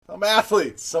some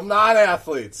athletes, some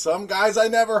non-athletes, some guys I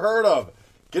never heard of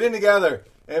getting together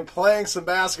and playing some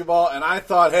basketball. And I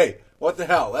thought, hey, what the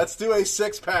hell? Let's do a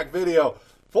six-pack video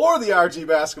for the RG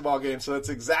basketball game. So that's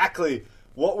exactly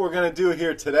what we're going to do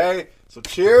here today. So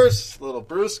cheers, little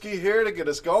brewski here to get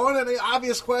us going. And the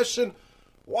obvious question,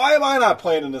 why am I not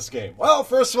playing in this game? Well,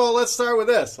 first of all, let's start with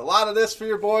this. A lot of this for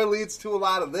your boy leads to a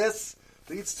lot of this,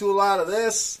 leads to a lot of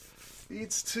this,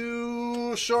 leads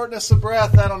to shortness of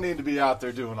breath. I don't need to be out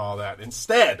there doing all that.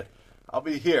 Instead, I'll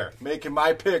be here making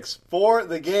my picks for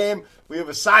the game. We have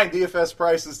assigned DFS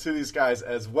prices to these guys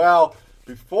as well.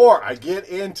 Before I get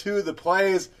into the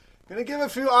plays, I'm going to give a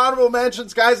few honorable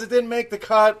mentions. Guys that didn't make the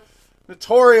cut.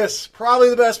 Notorious, probably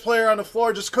the best player on the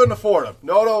floor, just couldn't afford him.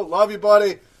 Noto, love you,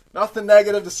 buddy. Nothing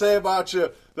negative to say about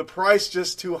you. The price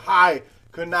just too high.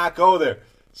 Could not go there.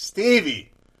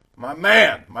 Stevie, my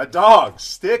man, my dog,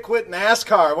 stick with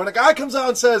NASCAR. When a guy comes out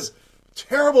and says,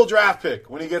 terrible draft pick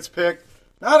when he gets picked,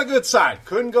 not a good sign.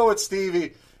 Couldn't go with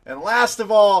Stevie. And last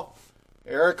of all,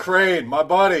 Eric Crane, my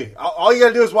buddy. All you got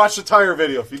to do is watch the tire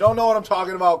video. If you don't know what I'm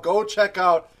talking about, go check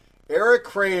out Eric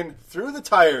Crane threw the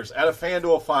tires at a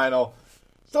FanDuel final.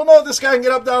 Don't know if this guy can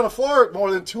get up down the floor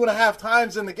more than 2.5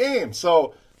 times in the game.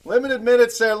 So limited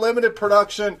minutes there, limited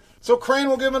production. So Crane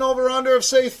will give an over-under of,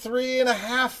 say,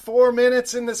 3.5, 4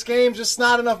 minutes in this game. Just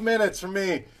not enough minutes for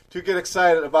me to get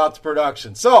excited about the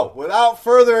production. So without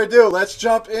further ado, let's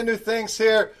jump into things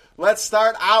here. Let's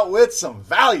start out with some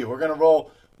value. We're going to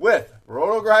roll with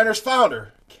RotoGrinders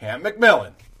founder, Cam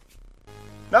McMillan.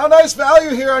 Now, nice value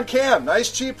here on Cam. Nice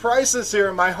cheap prices here.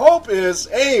 And my hope is,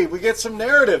 hey, we get some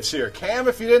narratives here. Cam,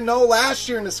 if you didn't know, last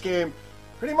year in this game,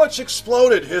 pretty much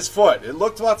exploded his foot. It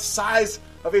looked about the size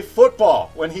of a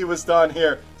football when he was done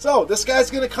here. So this guy's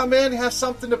going to come in, have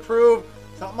something to prove,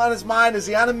 something on his mind. Is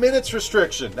he on a minutes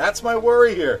restriction? That's my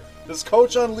worry here. Does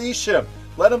coach unleash him?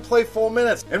 Let him play full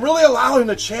minutes and really allow him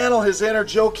to channel his inner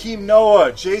Joakim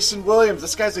Noah, Jason Williams.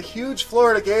 This guy's a huge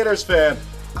Florida Gators fan.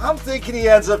 I'm thinking he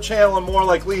ends up channeling more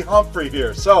like Lee Humphrey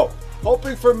here. So,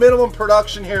 hoping for minimum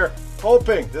production here.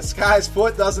 Hoping this guy's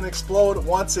foot doesn't explode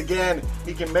once again.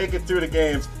 He can make it through the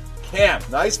games. Cam,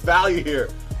 nice value here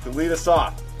to lead us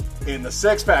off in the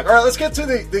six-pack. All right, let's get to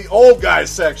the old guys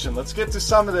section. Let's get to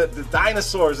some of the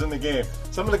dinosaurs in the game.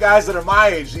 Some of the guys that are my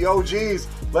age, the OGs.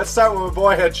 Let's start with my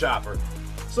boy Head Chopper.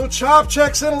 So Chop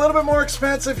checks in a little bit more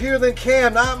expensive here than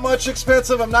Cam. Not much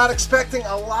expensive. I'm not expecting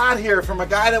a lot here from a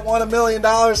guy that won $1 million.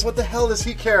 What the hell does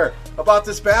he care about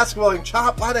this basketball game?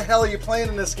 Chop, why the hell are you playing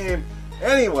in this game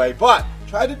anyway? But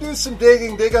try to do some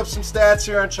digging, dig up some stats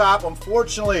here on Chop.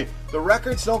 Unfortunately, the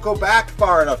records don't go back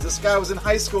far enough. This guy was in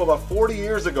high school about 40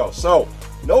 years ago. So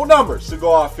no numbers to go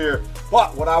off here.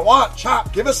 But what I want,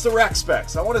 Chop, give us the rec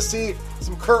specs. I want to see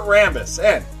some Kurt Rambis.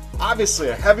 And obviously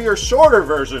a heavier, shorter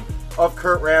version of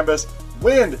Kurt Rambis.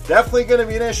 Wind, definitely going to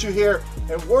be an issue here.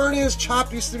 And word is,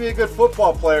 Chop used to be a good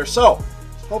football player. So,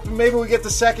 hoping maybe we get the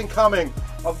second coming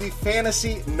of the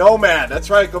Fantasy Nomad. That's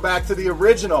right, go back to the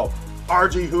original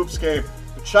RG Hoops game.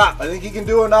 But Chop, I think he can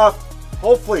do enough.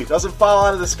 Hopefully, doesn't fall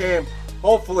out of this game.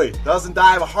 Hopefully, doesn't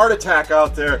die of a heart attack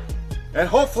out there. And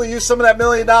hopefully use some of that $1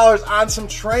 million on some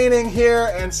training here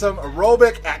and some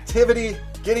aerobic activity,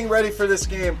 getting ready for this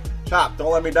game. Chop,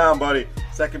 don't let me down, buddy.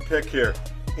 Second pick here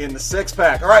in the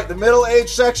six-pack. All right, the middle-age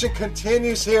section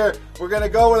continues here. We're going to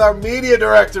go with our media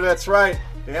director. That's right,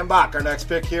 Dan Bach, our next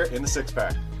pick here in the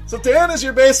six-pack. So Dan is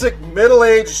your basic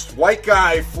middle-aged white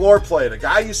guy floor play, the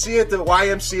guy you see at the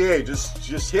YMCA,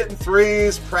 just hitting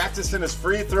threes, practicing his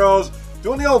free throws,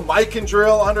 doing the old mic and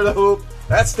drill under the hoop.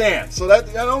 That's Dan. So I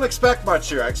don't expect much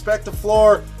here. I expect the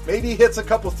floor. Maybe he hits a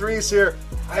couple threes here.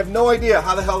 I have no idea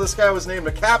how the hell this guy was named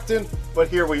a captain, but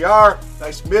here we are.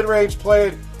 Nice mid-range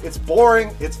played. It's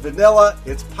boring, it's vanilla,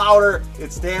 it's powder,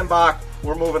 it's Dan Bach.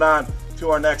 We're moving on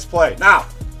to our next play. Now,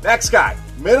 next guy,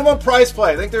 minimum price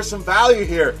play. I think there's some value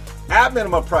here at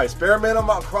minimum price. Bare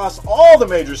minimum across all the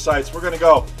major sites. We're going to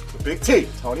go with Big T,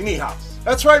 Tony Niehaus.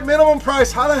 That's right, minimum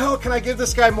price. How the hell can I give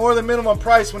this guy more than minimum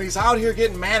price when he's out here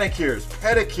getting manicures,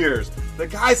 pedicures? The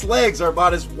guy's legs are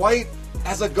about as white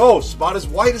as a ghost, about as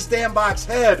white as Dan Bach's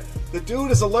head. The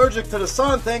dude is allergic to the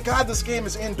sun. Thank God this game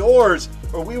is indoors,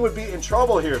 or we would be in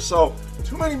trouble here. So,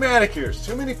 too many manicures,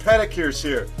 too many pedicures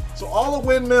here. So all the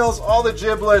windmills, all the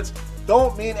giblets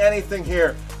don't mean anything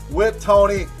here with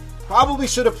Tony. Probably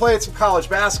should have played some college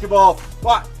basketball,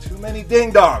 but too many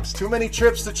ding-dongs, too many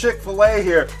trips to Chick-fil-A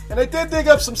here. And I did dig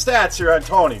up some stats here on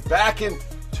Tony. Back in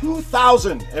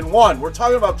 2001, we're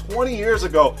talking about 20 years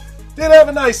ago, did have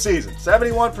a nice season.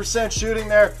 71% shooting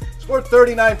there, scored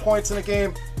 39 points in a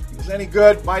game. Was any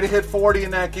good, might have hit 40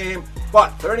 in that game, but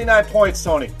 39 points,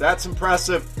 Tony. That's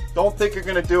impressive. Don't think you're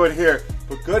going to do it here.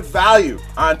 but good value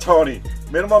on Tony.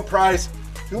 Minimum price,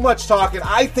 too much talking.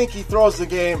 I think he throws the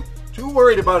game. Too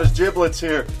worried about his giblets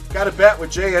here. Got to bet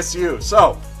with JSU.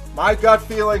 So, my gut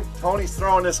feeling, Tony's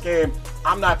throwing this game.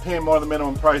 I'm not paying more than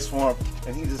minimum price for him,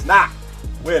 and he does not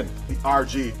win the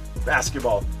RG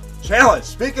Basketball Challenge.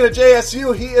 Speaking of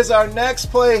JSU, he is our next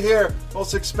play here.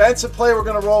 Most expensive play we're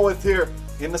going to roll with here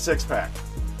in the six-pack.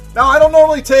 Now, I don't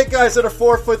normally take guys that are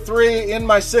 4'3" in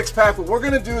my six-pack, but we're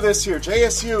going to do this here.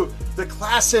 JSU, the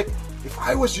classic, if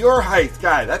I was your height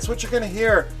guy, that's what you're going to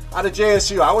hear out of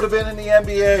JSU. I would have been in the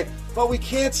NBA, but we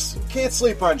can't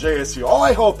sleep on JSU. All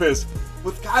I hope is,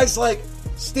 with guys like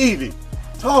Stevie,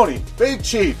 Tony, Big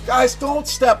Chief, guys, don't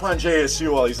step on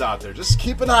JSU while he's out there. Just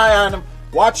keep an eye on him.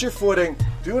 Watch your footing.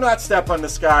 Do not step on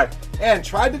this guy. And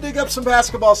tried to dig up some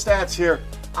basketball stats here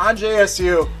on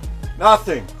JSU.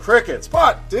 Nothing. Crickets.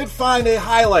 But did find a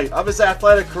highlight of his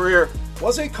athletic career.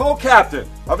 Was a co-captain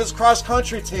of his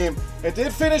cross-country team and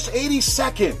did finish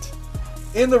 82nd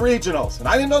in the regionals. And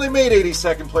I didn't know they made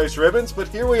 82nd place ribbons, but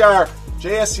here we are.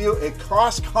 JSU, a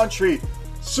cross-country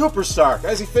superstar.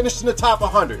 Guys, he finished in the top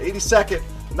 100. 82nd.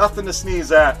 Nothing to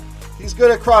sneeze at. He's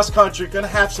good at cross-country. Going to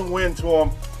have some wind to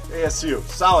him. ASU,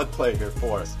 solid play here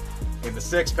for us in the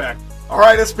six-pack. All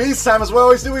right, it's beast time. As we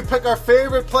always do, we pick our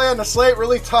favorite play on the slate.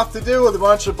 Really tough to do with a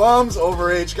bunch of bums,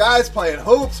 overage guys playing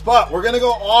hoops, but we're going to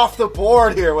go off the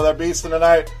board here with our beast of the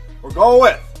night. We're going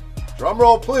with, drum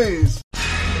roll please,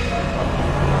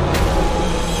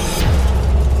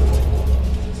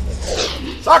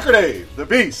 Soccer Dave, the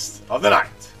beast of the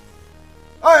night.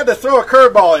 I had to throw a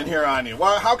curveball in here on you.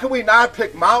 How can we not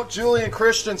pick Mount Julian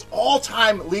Christian's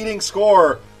all-time leading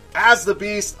scorer as the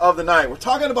beast of the night? We're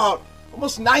talking about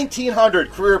almost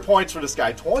 1,900 career points for this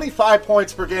guy, 25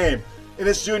 points per game in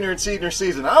his junior and senior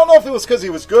season. I don't know if it was because he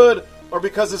was good or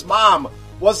because his mom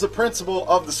was the principal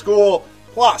of the school.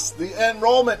 Plus, the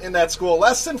enrollment in that school,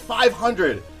 less than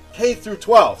 500 K through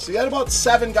 12. So you had about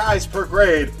 7 guys per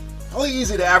grade. Probably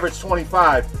easy to average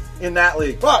 25 in that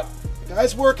league. But the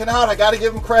guy's working out. I got to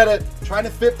give him credit. Trying to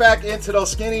fit back into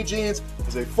those skinny jeans.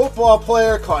 Was a football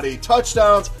player, caught 8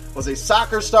 touchdowns, was a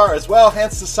soccer star as well,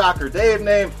 hence the Soccer Dave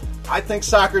name. I think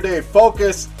Soccer Dave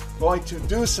focus going to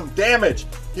do some damage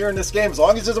here in this game. As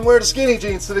long as he doesn't wear the skinny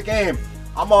jeans to the game,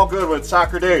 I'm all good with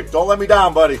Soccer Dave. Don't let me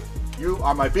down, buddy. You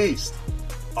are my beast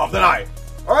of the night.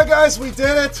 All right, guys, we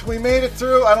did it. We made it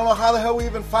through. I don't know how the hell we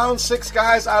even found 6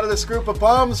 guys out of this group of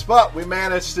bums, but we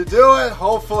managed to do it.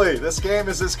 Hopefully, this game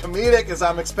is as comedic as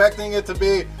I'm expecting it to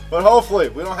be, but hopefully,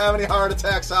 we don't have any heart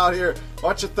attacks out here.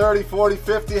 Bunch of 30, 40,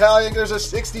 50. Hell, I think there's a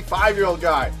 65-year-old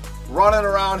guy running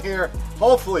around here.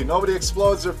 Hopefully, nobody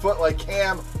explodes their foot like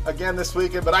Cam again this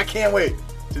weekend, but I can't wait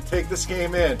to take this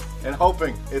game in and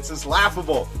hoping it's as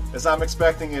laughable as I'm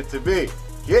expecting it to be.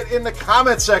 Get in the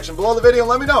comment section below the video and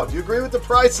let me know. Do you agree with the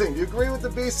pricing? Do you agree with the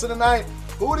beast of the night?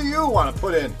 Who do you want to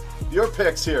put in your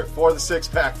picks here for the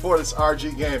six-pack for this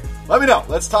RG game? Let me know.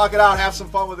 Let's talk it out. Have some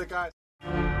fun with it, guys.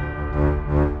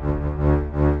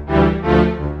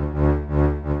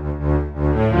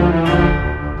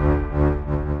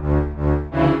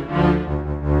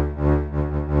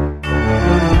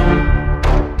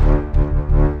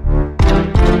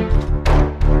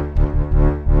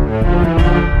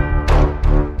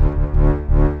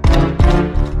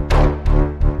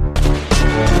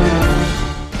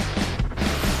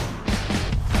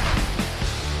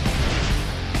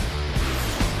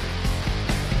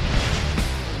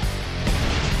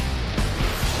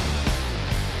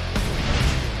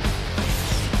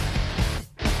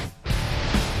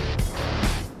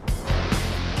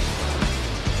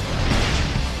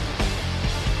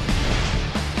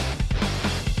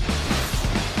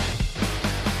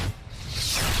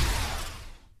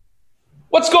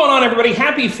 What's going on, everybody?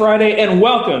 Happy Friday, and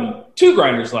welcome to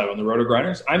Grinders Live on the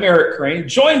RotoGrinders. I'm Eric Crane,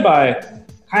 joined by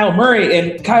Kyle Murray.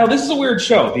 And Kyle, this is a weird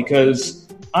show because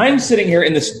I'm sitting here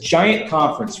in this giant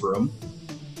conference room.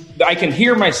 I can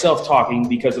hear myself talking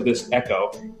because of this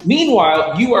echo.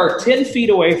 Meanwhile, you are 10 feet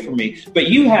away from me, but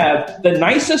you have the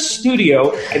nicest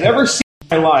studio I've ever seen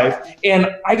in my life. And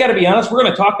I got to be honest, we're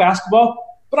going to talk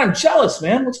basketball, but I'm jealous,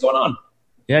 man. What's going on?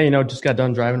 Yeah, just got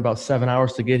done driving about 7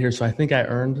 hours to get here, so I think I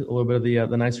earned a little bit of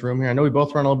the nice room here. I know we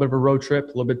both were on a little bit of a road trip,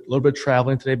 a little bit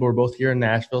traveling today, but we're both here in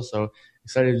Nashville, so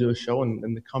excited to do a show in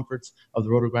the comforts of the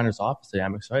RotoGrinders office today.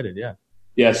 I'm excited, yeah.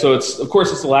 Yeah, so it's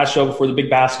the last show before the big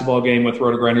basketball game with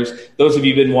RotoGrinders. Those of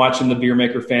you who've been watching the Beer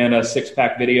Maker Fan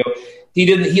six-pack video,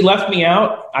 he left me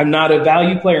out. I'm not a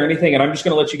value player or anything, and I'm just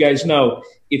going to let you guys know,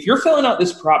 if you're filling out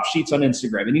this prop sheets on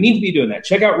Instagram, and you need to be doing that,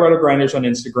 check out RotoGrinders on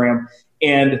Instagram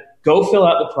and go fill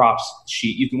out the props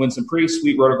sheet. You can win some pretty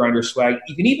sweet RotoGrinders swag.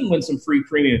 You can even win some free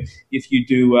premium if you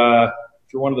do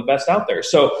if you're one of the best out there.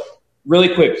 So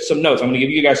really quick, some notes. I'm going to give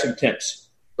you guys some tips.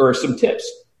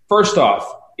 First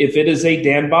off, if it is a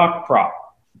Dan Bach prop,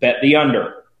 bet the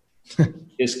under.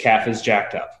 His calf is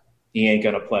jacked up. He ain't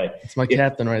going to play. It's my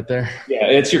captain right there. Yeah,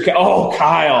 it's your oh,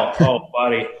 Kyle. Oh,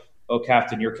 buddy. Oh,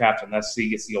 captain, your captain. That's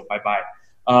the old bye-bye.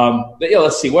 But yeah,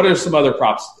 let's see. What are some other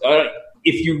props?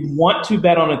 If you want to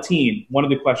bet on a team, one of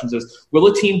the questions is, will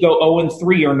a team go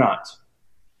 0-3 or not?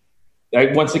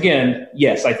 Once again,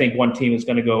 yes, I think one team is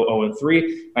going to go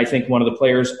 0-3. I think one of the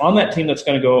players on that team that's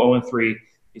going to go 0-3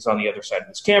 is on the other side of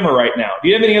this camera right now. Do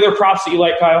you have any other props that you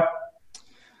like, Kyle?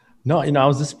 No, I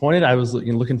was disappointed. I was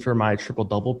looking for my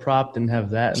triple-double prop, didn't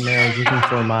have that in there. I was looking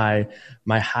for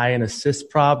my high and assist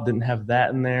prop, didn't have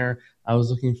that in there. I was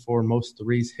looking for most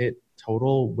threes hit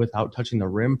total without touching the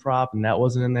rim prop, and that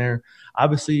wasn't in there.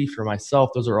 Obviously, for myself,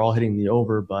 those are all hitting the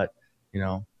over, but,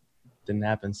 didn't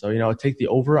happen. So, take the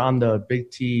over on the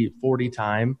Big T 40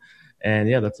 time, and,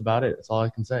 yeah, that's about it. That's all I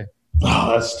can say.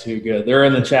 Oh, that's too good. They're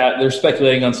in the chat. They're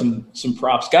speculating on some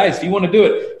props. Guys, if you want to do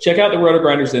it, check out the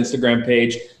RotoGrinders Instagram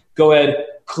page. Go ahead,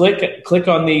 click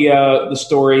on the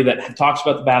story that talks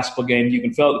about the basketball game. You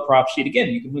can fill out the prop sheet. Again,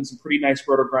 you can win some pretty nice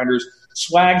RotoGrinders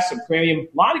swag, some premium,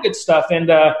 a lot of good stuff. And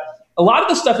a lot of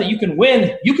the stuff that you can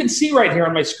win, you can see right here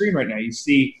on my screen right now. You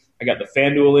see I got the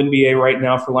FanDuel NBA right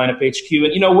now for Lineup HQ.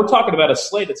 And, we're talking about a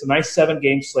slate. It's a nice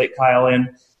 7-game slate, Kyle. And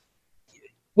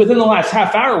within the last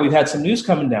half hour, we've had some news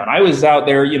coming down. I was out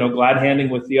there, glad-handing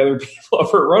with the other people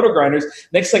over at RotoGrinders.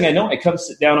 Next thing I know, I come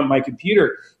sit down on my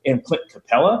computer, and Clint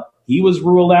Capella, he was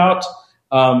ruled out.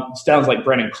 Sounds like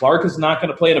Brandon Clark is not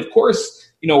going to play. And, of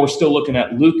course, we're still looking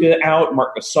at Luka out,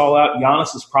 Marc Gasol out,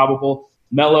 Giannis is probable,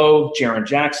 Melo, Jaren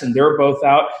Jackson, they're both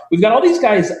out. We've got all these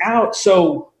guys out.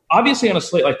 So, obviously, on a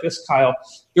slate like this, Kyle,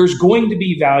 there's going to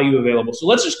be value available. So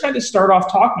let's just kind of start off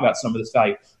talking about some of this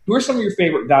value. Who are some of your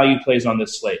favorite value plays on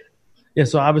this slate? Yeah,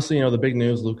 so obviously, the big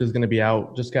news, Luka's going to be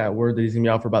out. Just got word that he's going to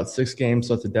be out for about 6 games,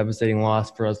 so it's a devastating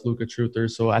loss for us Luka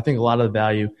truthers. So I think a lot of the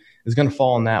value is going to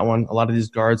fall on that one. A lot of these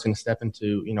guards are going to step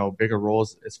into, bigger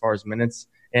roles as far as minutes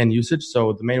and usage.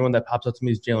 So the main one that pops up to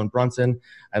me is Jalen Brunson.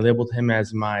 I labeled him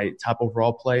as my top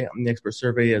overall play on the expert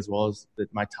survey, as well as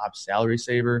my top salary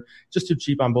saver. Just too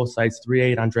cheap on both sides,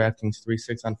 3.8 on DraftKings,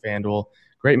 3.6 on FanDuel.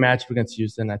 Great matchup against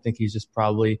Houston. I think he's just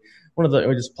probably one of the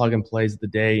just plug-and plays of the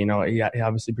day. He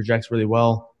obviously projects really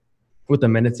well with the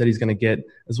minutes that he's going to get,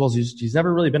 as well as he's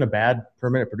never really been a bad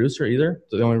per-minute producer either.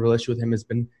 So the only real issue with him has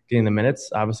been getting the minutes,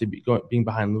 obviously being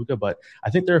behind Luka. But I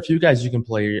think there are a few guys you can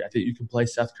play. I think you can play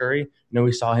Seth Curry.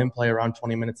 We saw him play around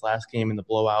 20 minutes last game in the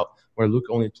blowout where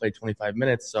Luka only played 25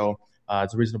 minutes. So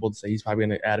it's reasonable to say he's probably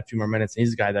going to add a few more minutes. And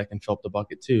he's a guy that can fill up the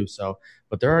bucket too. So,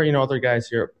 but there are, other guys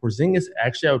here. Porzingis,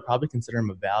 actually, I would probably consider him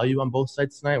a value on both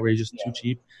sides tonight where he's just too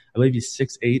cheap. I believe he's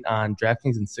 6'8 on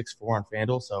DraftKings and 6'4 on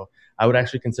FanDuel. So I would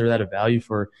actually consider that a value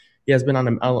for – he has been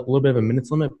on a little bit of a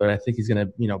minutes limit, but I think he's going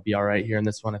to, be all right here in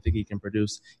this one. I think he can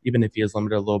produce, even if he is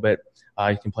limited a little bit.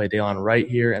 He can play Daylon Wright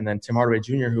here. And then Tim Hardaway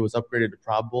Jr., who was upgraded to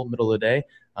probable middle of the day,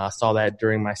 saw that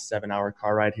during my 7-hour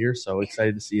car ride here. So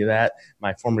excited to see that.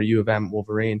 My former U of M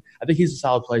Wolverine. I think he's a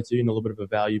solid play too, and a little bit of a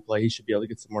value play. He should be able to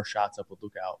get some more shots up with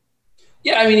Luka out.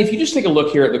 Yeah, if you just take a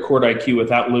look here at the court IQ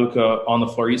without Luka on the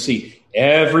floor, you see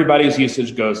everybody's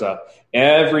usage goes up.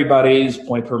 Everybody's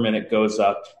point per minute goes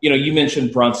up. You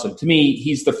mentioned Brunson. To me,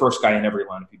 he's the first guy in every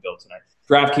lineup you build tonight.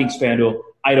 DraftKings, FanDuel,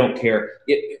 I don't care.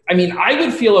 I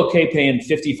would feel okay paying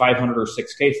 $5,500 or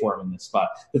 $6K for him in this spot.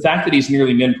 The fact that he's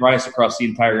nearly min price across the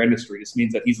entire industry just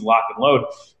means that he's a lock and load.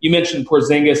 You mentioned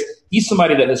Porzingis. He's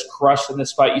somebody that has crushed in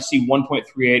this spot. You see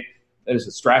 1.38. That is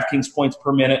his DraftKings points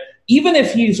per minute. Even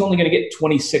if he's only going to get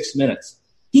 26 minutes,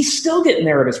 he's still getting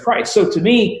there at his price. So to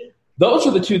me, those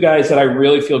are the two guys that I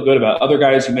really feel good about. Other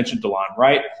guys, you mentioned DeLon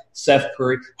Wright, Seth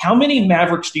Curry. How many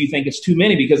Mavericks do you think is too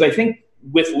many? Because I think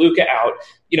with Luka out,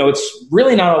 it's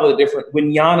really not all that different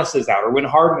when Giannis is out or when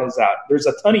Harden is out. There's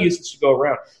a ton of usage to go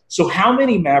around. So how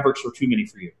many Mavericks are too many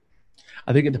for you?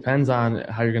 I think it depends on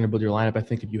how you're going to build your lineup. I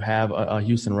think if you have a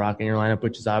Houston Rock in your lineup,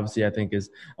 which is obviously I think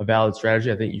is a valid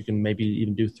strategy, I think you can maybe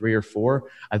even do 3 or 4.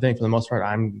 I think for the most part,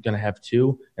 I'm going to have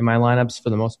 2 in my lineups.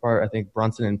 For the most part, I think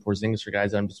Brunson and Porzingis are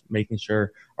guys I'm just making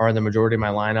sure are in the majority of my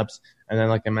lineups. And then,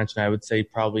 like I mentioned, I would say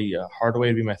probably Hardaway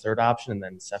would be my 3rd option, and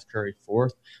then Seth Curry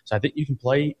 4th. So I think you can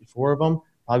play 4 of them.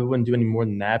 Probably wouldn't do any more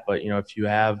than that. But, if you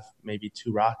have maybe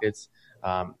 2 Rockets,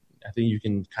 I think you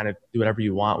can kind of do whatever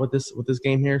you want with this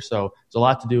game here. So there's a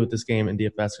lot to do with this game in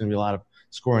DFS. There's going to be a lot of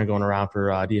scoring going around for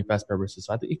DFS purposes.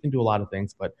 So I think you can do a lot of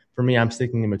things. But for me, I'm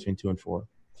sticking in between 2 and 4.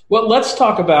 Well, let's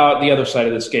talk about the other side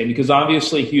of this game because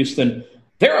obviously Houston,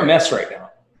 they're a mess right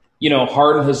now.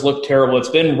 Harden has looked terrible. It's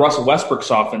been Russell Westbrook's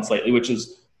offense lately, which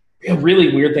is a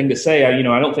really weird thing to say. I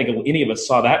don't think any of us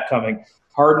saw that coming.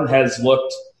 Harden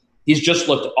he's just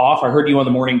looked off. I heard you on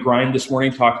the morning grind this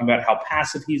morning talking about how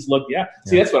passive he's looked. Yeah.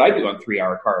 See, that's what I do on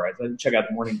 3-hour car rides. I check out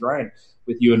the morning grind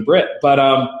with you and Britt. But,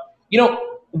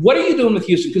 what are you doing with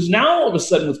Houston? Because now all of a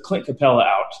sudden with Clint Capella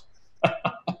out,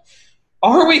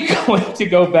 are we going to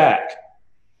go back?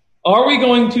 Are we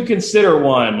going to consider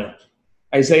one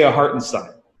Isaiah Hartenstein?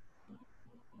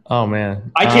 Oh,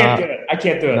 man. I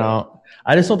can't do it. No,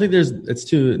 I just don't think it's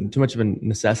too much of a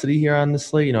necessity here on this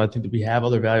slate. I think that we have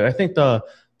other value. I think the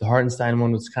Hartenstein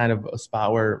one was kind of a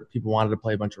spot where people wanted to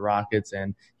play a bunch of Rockets,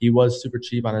 and he was super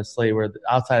cheap on his slate where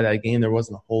outside of that game there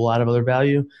wasn't a whole lot of other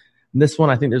value. In this one,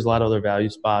 I think there's a lot of other value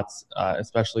spots,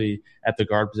 especially at the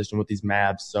guard position with these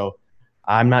Mavs. So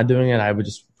I'm not doing it. I would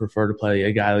just prefer to play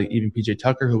a guy like even PJ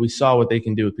Tucker, who we saw what they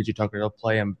can do with PJ Tucker. They'll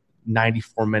play him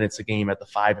 94 minutes a game at the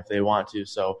 5 if they want to.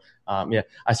 So,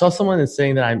 I saw someone that's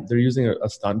saying that they're using a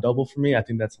stunt double for me. I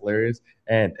think that's hilarious.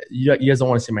 And you guys don't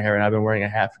want to see my hair, and I've been wearing a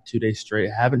hat for 2 days straight.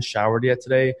 I haven't showered yet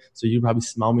today, so you probably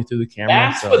smell me through the camera.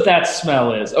 That's what that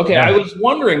smell is. Okay, yeah. I was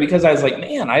wondering because I was like,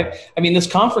 man, I mean,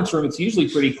 this conference room, it's usually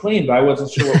pretty clean, but I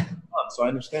wasn't sure what was going on, so I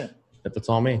understand. If it's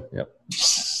all me, yep.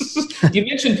 You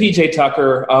mentioned PJ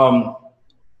Tucker.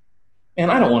 And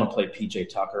I don't want to play PJ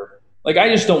Tucker. Like, I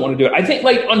just don't want to do it. I think,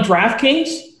 like, on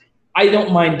DraftKings, I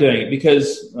don't mind doing it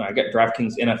because I got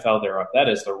DraftKings NFL there up. That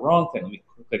is the wrong thing. Let me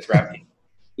click DraftKings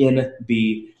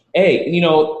NBA.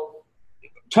 And,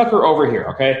 Tucker over here,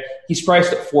 okay? He's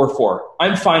priced at 4-4.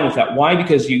 I'm fine with that. Why?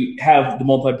 Because you have the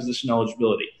multi-position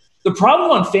eligibility. The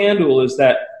problem on FanDuel is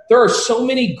that there are so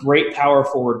many great power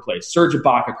forward plays. Serge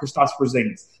Ibaka, Kristaps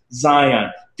Porzingis,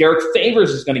 Zion. Derek Favors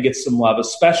is going to get some love,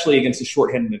 especially against the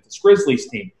shorthanded Memphis Grizzlies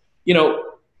team.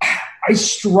 I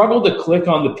struggle to click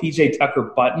on the PJ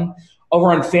Tucker button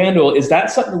over on FanDuel. Is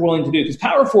that something you're willing to do? Because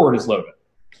power forward is loaded.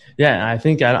 Yeah, I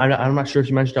think I'm not sure if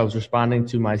you mentioned I was responding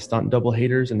to my stunt double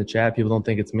haters in the chat. People don't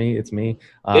think it's me. It's me.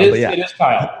 It is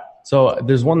Kyle. So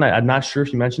there's one that I'm not sure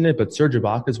if you mentioned it, but Serge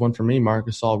Ibaka is one for me. Marc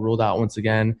Gasol ruled out once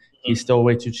again. He's still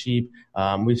way too cheap.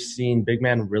 We've seen big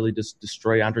man really just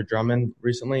destroy Andre Drummond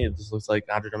recently. It just looks like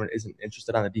Andre Drummond isn't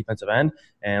interested on the defensive end,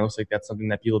 and it looks like that's something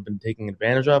that people have been taking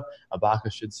advantage of.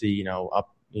 Ibaka should see,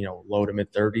 up, low to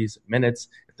mid 30s minutes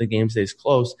if the game stays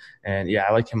close. And yeah,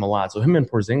 I like him a lot. So him and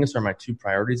Porzingis are my two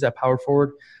priorities at power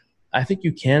forward. I think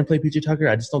you can play PJ Tucker.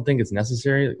 I just don't think it's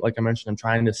necessary. Like I mentioned, I'm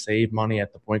trying to save money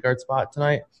at the point guard spot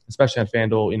tonight, especially on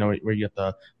FanDuel, where you get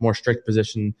the more strict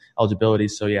position eligibility.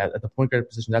 So, yeah, at the point guard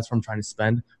position, that's where I'm trying to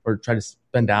spend or try to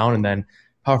spend down. And then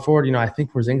power forward, I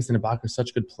think Porzingis and Ibaka are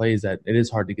such good plays that it is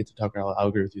hard to get to Tucker. I'll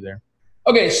agree with you there.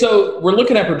 Okay, so we're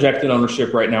looking at projected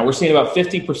ownership right now. We're seeing about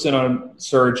 50% on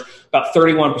Serge, about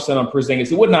 31% on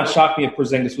Porzingis. It would not shock me if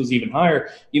Porzingis was even higher.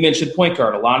 You mentioned point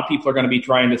guard. A lot of people are going to be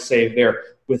trying to save there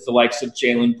with the likes of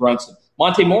Jalen Brunson.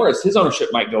 Monte Morris, his ownership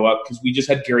might go up because we just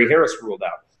had Gary Harris ruled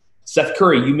out. Seth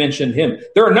Curry, you mentioned him.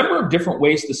 There are a number of different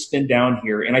ways to spin down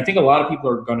here, and I think a lot of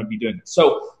people are going to be doing it.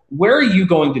 So where are you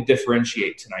going to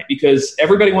differentiate tonight? Because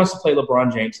everybody wants to play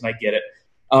LeBron James, and I get it.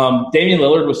 Damian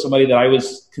Lillard was somebody that I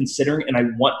was considering, and I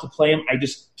want to play him. I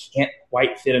just can't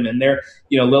quite fit him in there.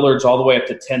 Lillard's all the way up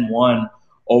to 10-1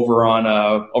 over on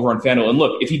FanDuel. And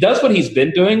look, if he does what he's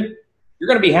been doing, you're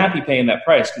going to be happy paying that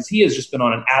price because he has just been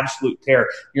on an absolute tear.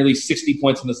 Nearly 60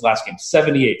 points in this last game,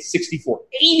 78, 64,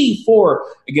 84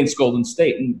 against Golden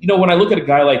State. And, when I look at a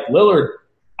guy like Lillard,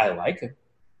 I like him.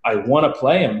 I want to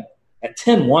play him. At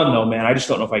 10-1, though, man, I just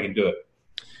don't know if I can do it.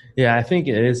 Yeah, I think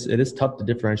it is tough to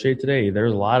differentiate today.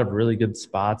 There's a lot of really good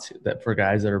spots that for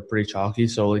guys that are pretty chalky.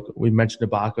 So like we mentioned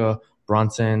Ibaka,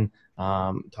 Brunson,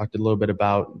 talked a little bit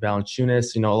about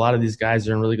Valanciunas. A lot of these guys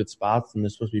are in really good spots and they're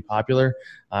supposed to be popular.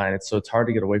 And it's hard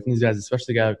to get away from these guys,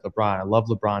 especially a guy like LeBron. I love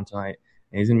LeBron tonight.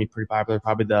 And he's going to be pretty popular,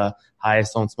 probably the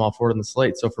highest owned small forward on the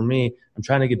slate. So for me, I'm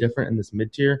trying to get different in this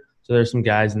mid-tier. So there's some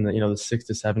guys in the the 6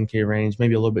 to 7K range,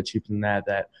 maybe a little bit cheaper than that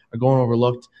are going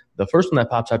overlooked. The first one that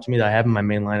pops out to me that I have in my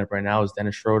main lineup right now is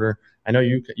Dennis Schroeder. I know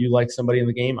you like somebody in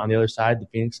the game on the other side, the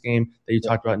Phoenix game that you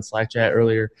talked about in Slack chat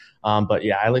earlier. But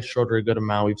yeah, I like Schroeder a good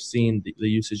amount. We've seen the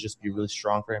usage just be really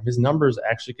strong for him. His numbers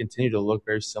actually continue to look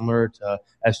very similar to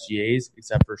SGA's,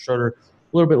 except for Schroeder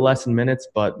a little bit less in minutes,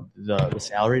 but the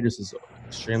salary just is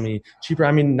extremely cheaper.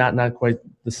 I mean, not quite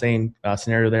the same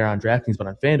scenario there on DraftKings, but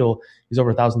on FanDuel, he's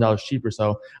over $1,000 cheaper.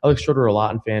 So I like Schroeder a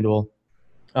lot in FanDuel.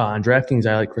 On DraftKings,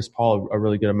 I like Chris Paul a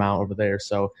really good amount over there.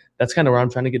 So that's kind of where I'm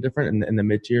trying to get different in the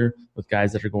mid-tier with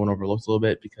guys that are going overlooked a little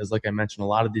bit because, like I mentioned, a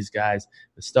lot of these guys,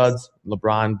 the studs,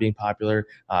 LeBron being popular,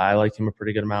 I like him a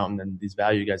pretty good amount. And then these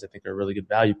value guys I think are really good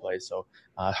value plays. So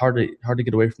hard to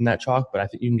get away from that chalk, but I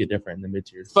think you can get different in the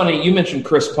mid-tier. It's funny, you mentioned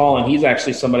Chris Paul, and he's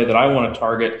actually somebody that I want to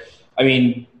target. I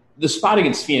mean, the spot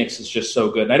against Phoenix is just so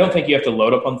good. And I don't think you have to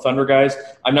load up on Thunder guys.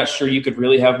 I'm not sure you could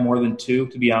really have more than 2,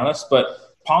 to be honest, but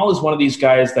Paul is one of these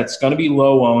guys that's going to be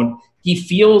low owned. He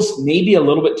feels maybe a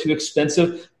little bit too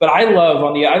expensive, but I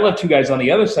love 2 guys on the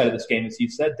other side of this game, as you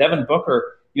said. Devin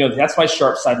Booker, that's my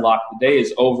sharp side lock today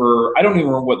is over. I don't even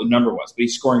remember what the number was, but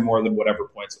he's scoring more than whatever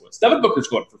points it was. Devin Booker's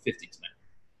going for 50 tonight.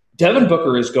 Devin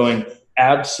Booker is going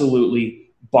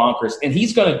absolutely bonkers, and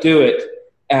he's going to do it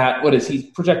at, what is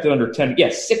he projected under 10? Yeah,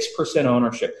 6%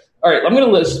 ownership. All right, I'm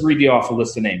going to read you off a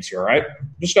list of names here, all right?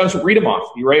 I'm just going to read them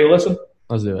off. You ready to listen?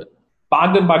 Let's do it.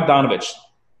 Bogdan Bogdanović,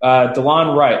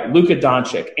 DeLon Wright, Luka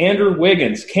Doncic, Andrew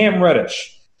Wiggins, Cam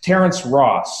Reddish, Terrence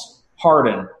Ross,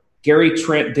 Harden, Gary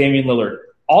Trent, Damian Lillard.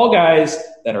 All guys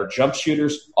that are jump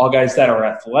shooters, all guys that are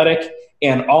athletic,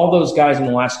 and all those guys in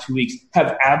the last 2 weeks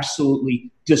have absolutely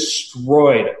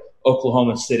destroyed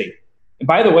Oklahoma City. And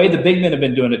by the way, the big men have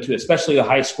been doing it too, especially the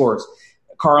high scorers.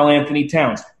 Karl Anthony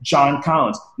Towns, John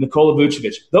Collins, Nikola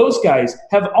Vucevic. Those guys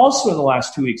have also in the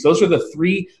last 2 weeks, those are the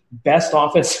 3 best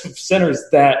offensive centers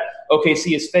that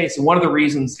OKC has faced. And one of the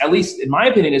reasons, at least in my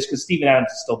opinion, is because Steven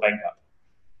Adams is still banged up.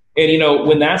 And,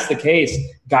 when that's the case,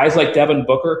 guys like Devin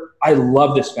Booker, I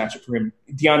love this matchup for him.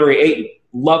 DeAndre Ayton,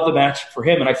 love the matchup for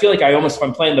him. And I feel like if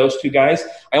I'm playing those 2 guys,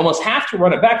 I almost have to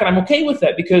run it back. And I'm okay with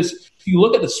that because if you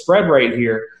look at the spread right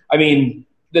here, I mean,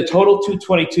 the total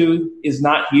 222 is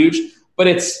not huge, but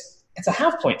it's a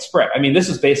half-point spread. I mean, this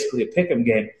is basically a pick-em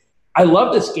game. I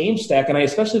love this game stack, and I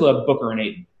especially love Booker and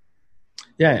Ayton.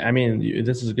 Yeah, I mean,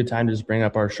 this is a good time to just bring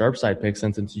up our sharp side pick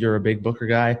since you're a big Booker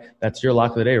guy. That's your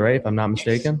lock of the day, right, if I'm not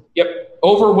mistaken? Yep.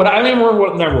 Over what – I don't even remember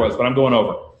what the number was, but I'm going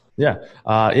over. Yeah.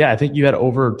 I think you had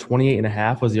over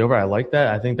 28.5 was the over. I like that.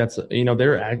 I think that's –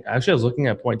 actually I was looking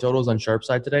at point totals on sharp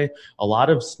side today. A lot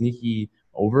of sneaky –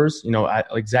 overs,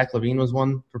 like Zach LaVine was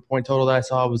one for point total that I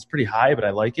saw was pretty high, but I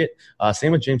like it.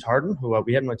 Same with James Harden, who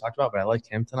we haven't really talked about, but I like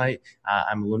him tonight.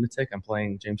 I'm a lunatic. I'm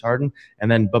playing James Harden.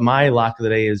 But my lock of the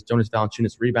day is Jonas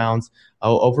Valanciunas rebounds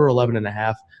over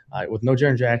 11.5 with no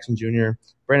Jaren Jackson Jr.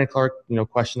 Brandon Clark,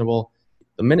 questionable.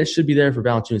 The minutes should be there for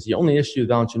Valanciunas. The only issue with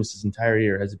Valanciunas this entire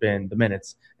year has been the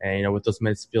minutes. And, with those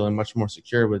minutes feeling much more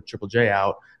secure with Triple J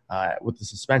out with the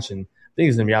suspension, I think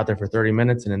he's going to be out there for 30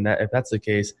 minutes. And if that's the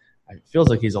case, it feels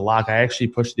like he's a lock. I actually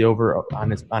pushed the over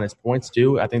on his points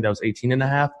too. I think that was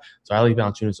 18.5. So I like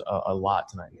Valanciunas a lot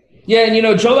tonight. Yeah,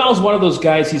 and Joe Val's one of those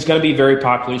guys. He's going to be very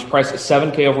popular. He's priced at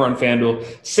 $7K over on FanDuel,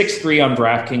 6.3 on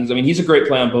DraftKings. I mean, he's a great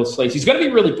play on both slates. He's going to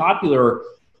be really popular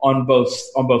on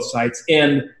both sites.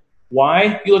 And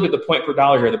why? You look at the point per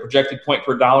dollar here, the projected point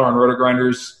per dollar on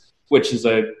RotoGrinders, which is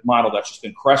a model that's just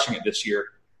been crushing it this year.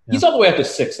 Yeah. He's all the way up to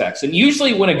 6X. And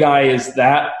usually when a guy is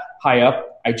that high up,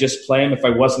 I just play him. If I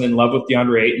wasn't in love with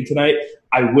DeAndre Ayton tonight,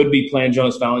 I would be playing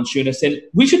Jonas Valanciunas. And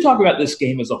we should talk about this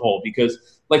game as a whole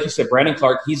because, like you said, Brandon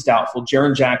Clark, he's doubtful.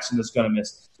 Jaren Jackson is going to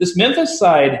miss. This Memphis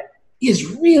side is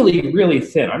really, really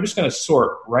thin. I'm just going to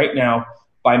sort right now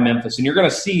by Memphis. And you're going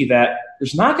to see that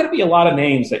there's not going to be a lot of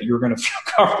names that you're going to feel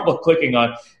comfortable clicking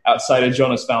on outside of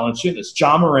Jonas Valanciunas.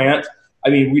 Ja Morant, I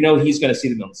mean, we know he's going to see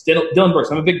the minutes. Dylan Brooks,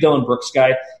 I'm a big Dylan Brooks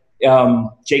guy.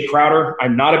 Jay Crowder,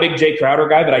 I'm not a big Jay Crowder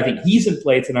guy, but I think he's in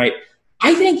play tonight.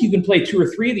 I think you can play 2 or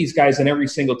 3 of these guys in every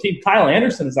single team. Kyle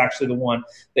Anderson is actually the one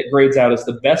that grades out as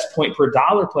the best point per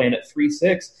dollar playing at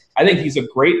 3.6. I think he's a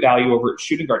great value over at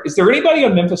shooting guard. Is there anybody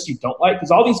on Memphis you don't like?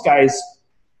 Because all these guys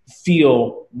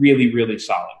feel really, really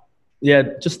solid. Yeah,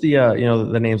 just the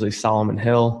the names like Solomon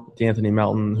Hill, D'Anthony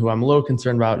Melton, who I'm a little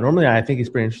concerned about. Normally, I think he's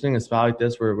pretty interesting in a spot like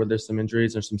this where there's some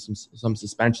injuries or some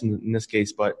suspension in this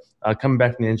case. But coming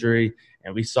back from the injury,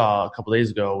 and we saw a couple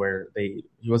days ago where he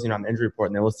wasn't on the injury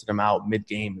report and they listed him out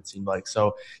mid-game, it seemed like.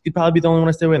 So he'd probably be the only one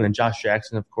to stay away. And then Josh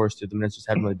Jackson, of course, too. The minutes just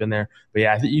haven't really been there. But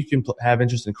yeah, I think you can have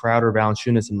interest in Crowder,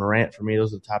 Valanciunas, and Morant. For me,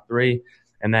 those are the top 3.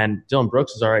 And then Dylan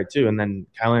Brooks is all right, too. And then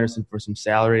Kyle Anderson for some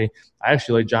salary. I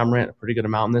actually like John Morant a pretty good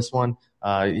amount in this one.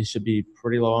 He should be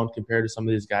pretty low on compared to some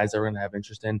of these guys that we're going to have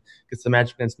interest in. Gets the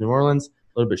match against New Orleans,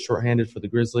 a little bit shorthanded for the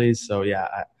Grizzlies. So, yeah,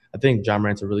 I think John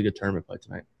Morant's a really good tournament play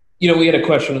tonight. We had a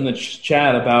question in the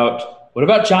chat about what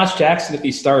about Josh Jackson if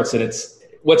he starts? And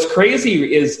what's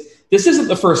crazy is this isn't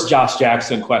the first Josh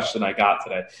Jackson question I got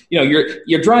today.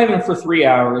 You're driving for 3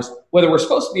 hours, whether we're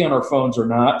supposed to be on our phones or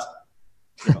not.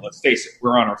 Let's face it,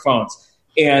 we're on our phones.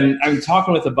 And I'm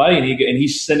talking with a buddy, and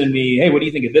he's sending me, hey, what do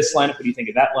you think of this lineup? What do you think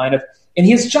of that lineup? And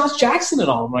he has Josh Jackson in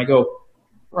all of them. And I go,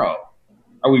 bro,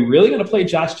 are we really going to play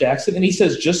Josh Jackson? And he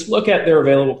says, just look at their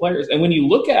available players. And when you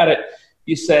look at it,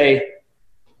 you say,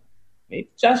 maybe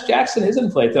Josh Jackson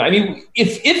isn't played tonight. I mean,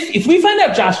 if we find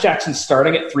out Josh Jackson's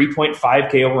starting at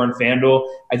 3.5K over on FanDuel,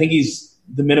 I think he's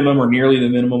the minimum or nearly the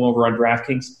minimum over on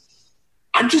DraftKings.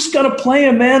 I'm just going to play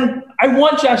him, man. I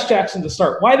want Josh Jackson to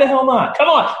start. Why the hell not? Come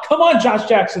on, Josh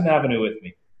Jackson Avenue with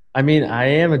me. I mean, I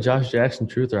am a Josh Jackson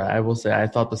truther. I will say I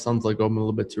thought the Suns let go of him a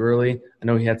little bit too early. I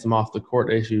know he had some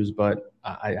off-the-court issues, but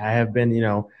I have been,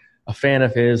 a fan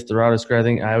of his throughout his career. I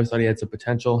think I always thought he had some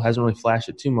potential. Hasn't really flashed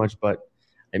it too much, but,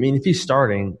 I mean, if he's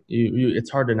starting, it's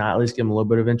hard to not at least give him a little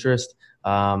bit of interest.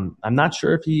 I'm not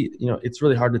sure if it's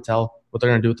really hard to tell what they're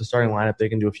going to do with the starting lineup. They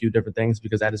can do a few different things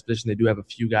because at his position they do have a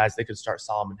few guys. They could start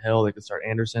Solomon Hill. They could start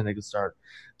Anderson. They could start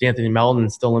D'Anthony Melton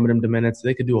and still limit him to minutes.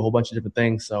 They could do a whole bunch of different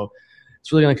things. So it's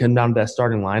really going to come down to that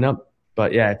starting lineup.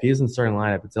 But, yeah, if he is in the starting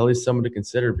lineup, it's at least someone to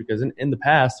consider because in the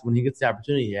past, when he gets the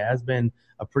opportunity, he has been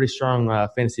a pretty strong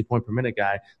fantasy point per minute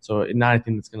guy. So not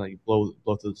anything that's going to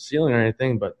blow through the ceiling or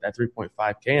anything, but that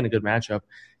 3.5K in a good matchup,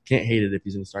 can't hate it if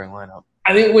he's in the starting lineup.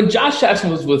 I mean, when Josh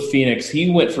Jackson was with Phoenix, he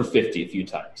went for 50 a few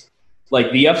times. Like,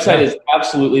 the upside is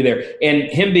absolutely there. And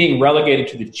him being relegated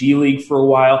to the G League for a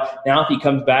while, now if he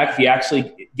comes back, if he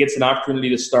actually gets an opportunity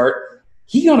to start,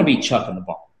 he's going to be chucking the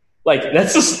ball. Like,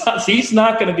 that's just he's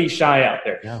not going to be shy out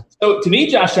there. Yeah. So, to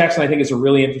me, Josh Jackson, I think, is a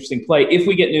really interesting play if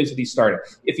we get news that he's starting.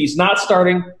 If he's not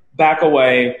starting, back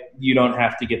away. You don't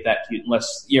have to get that cute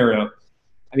unless,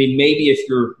 I mean, maybe if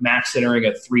you're max entering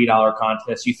a $3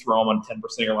 contest, you throw him on 10%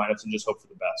 of your lineups and just hope for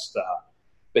the best.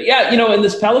 But, yeah, in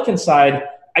this Pelican side,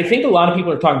 I think a lot of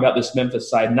people are talking about this Memphis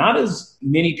side. Not as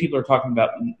many people are talking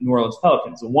about New Orleans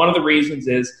Pelicans. And one of the reasons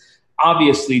is,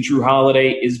 obviously, Drew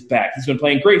Holiday is back. He's been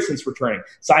playing great since returning.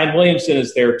 Zion Williamson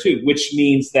is there, too, which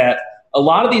means that a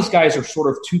lot of these guys are sort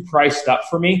of too priced up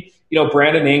for me.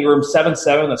 Brandon Ingram,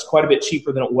 7.7, that's quite a bit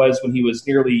cheaper than it was when he was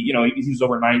nearly, he was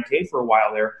over 9K for a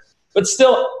while there. But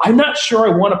still, I'm not sure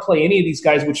I want to play any of these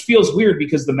guys, which feels weird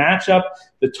because the matchup,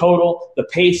 the total, the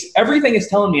pace, everything is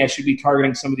telling me I should be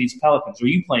targeting some of these Pelicans. Are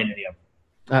you playing any of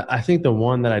them? I think the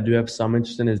one that I do have some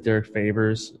interest in is Derek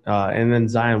Favors and then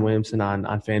Zion Williamson on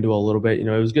FanDuel a little bit. It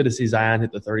was good to see Zion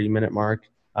hit the 30-minute mark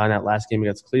in that last game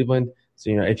against Cleveland. So,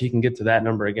 if he can get to that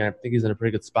number again, I think he's in a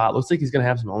pretty good spot. Looks like he's going to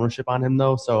have some ownership on him,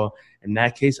 though. So, in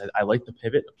that case, I like the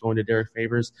pivot of going to Derek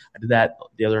Favors. I did that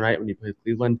the other night when he played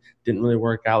Cleveland. Didn't really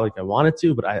work out like I wanted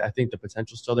to, but I think the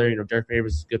potential's still there. Derek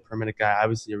Favors is a good per-minute guy,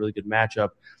 obviously a really good matchup.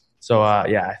 So,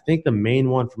 I think the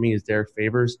main one for me is Derek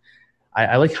Favors.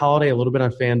 I like Holiday a little bit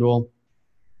on FanDuel.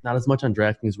 Not as much on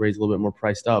DraftKings where he's a little bit more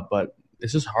priced up, but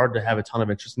it's just hard to have a ton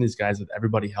of interest in these guys with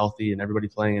everybody healthy and everybody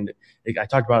playing. And I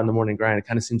talked about it in the morning grind. It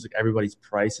kind of seems like everybody's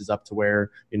price is up to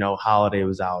where, Holiday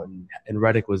was out and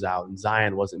Redick was out and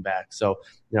Zion wasn't back. So,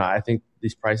 I think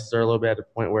these prices are a little bit at a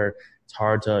point where it's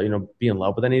hard to, be in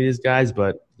love with any of these guys.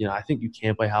 But, I think you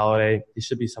can play Holiday. He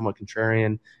should be somewhat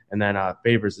contrarian. And then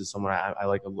Favors is someone I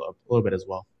like a little bit as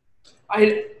well.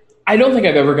 I don't think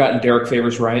I've ever gotten Derek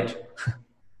Favors right.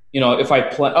 If I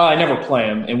play, I never play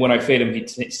him, and when I fade him, he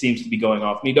seems to be going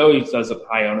off. And he always does have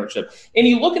high ownership. And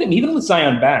you look at him, even with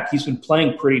Zion back, he's been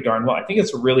playing pretty darn well. I think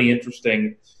it's a really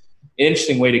interesting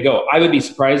way to go. I would be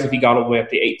surprised if he got all the way up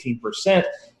to 18%.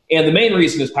 And the main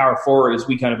reason is power forward, as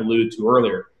we kind of alluded to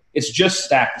earlier. It's just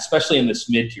stacked, especially in this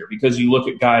mid-tier, because you look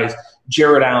at guys,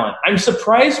 Jared Allen. I'm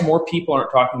surprised more people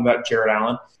aren't talking about Jared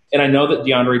Allen. And I know that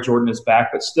DeAndre Jordan is back,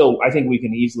 but still, I think we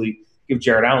can easily give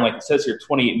Jared Allen, like it says here,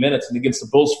 28 minutes. And against the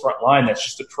Bulls front line, that's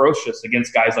just atrocious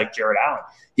against guys like Jared Allen.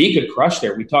 He could crush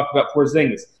there. We talked about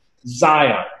Porzingis,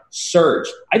 Zion, Serge.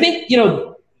 I think,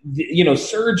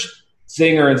 Serge,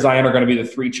 Zinger, and Zion are going to be the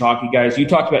three chalky guys. You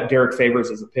talked about Derek Favors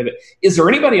as a pivot. Is there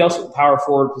anybody else at the power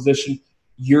forward position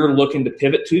you're looking to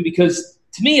pivot to? Because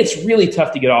to me, it's really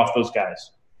tough to get off those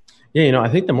guys. Yeah, I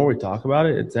think the more we talk about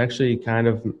it, it's actually kind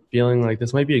of feeling like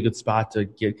this might be a good spot to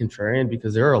get contrarian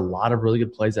because there are a lot of really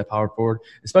good plays at power forward,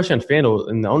 especially on FanDuel,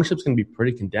 and the ownership's going to be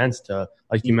pretty condensed to,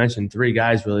 like you mentioned, three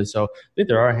guys really. So I think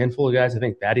there are a handful of guys. I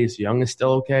think Thaddeus Young is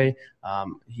still okay.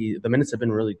 The minutes have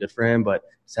been really good for him, but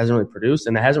just hasn't really produced,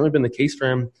 and it hasn't really been the case for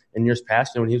him in years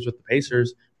past. When he was with the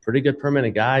Pacers, pretty good per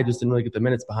minute guy, just didn't really get the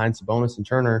minutes behind Sabonis and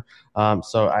Turner.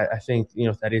 So I think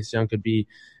Thaddeus Young could be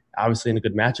obviously in a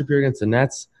good matchup here against the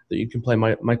Nets. That you can play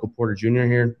Michael Porter Jr.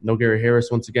 here. No Gary Harris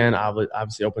once again.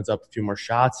 Obviously opens up a few more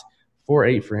shots.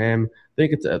 4.8 for him. I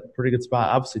think it's a pretty good spot.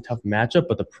 Obviously tough matchup,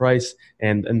 but the price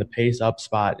and the pace up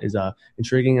spot is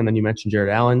intriguing. And then you mentioned Jared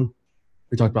Allen.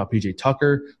 We talked about PJ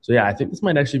Tucker. So, yeah, I think this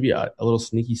might actually be a little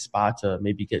sneaky spot to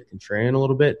maybe get contrarian a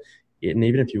little bit. And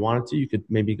even if you wanted to, you could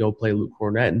maybe go play Luke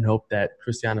Cornett and hope that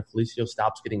Cristiano Felicio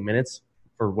stops getting minutes.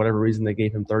 For whatever reason, they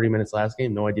gave him 30 minutes last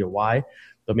game. No idea why.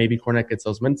 But maybe Cornett gets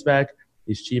those minutes back.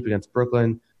 He's cheap against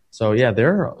Brooklyn. So, yeah,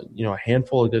 there are, a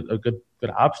handful of good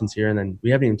options here. And then we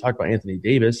haven't even talked about Anthony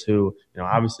Davis, who,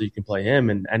 obviously you can play him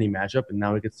in any matchup. And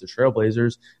now he gets the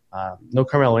Trailblazers. No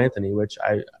Carmelo Anthony, which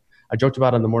I joked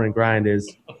about on the morning grind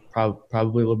is probably a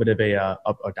little bit of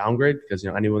a downgrade because,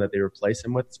 anyone that they replace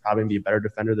him with is probably going to be a better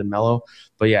defender than Melo.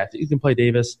 But, yeah, I think you can play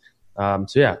Davis. So,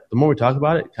 yeah, the more we talk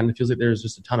about it, it kind of feels like there's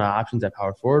just a ton of options at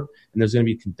power forward, and there's going to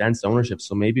be condensed ownership.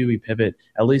 So maybe we pivot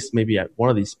at least maybe at one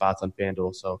of these spots on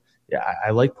FanDuel. So, yeah,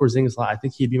 I like Porzingis a lot. I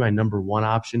think he'd be my number one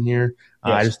option here.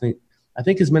 Yes. I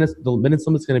think the minutes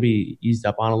limit's going to be eased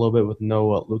up on a little bit with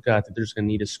no Luka. I think they're just going to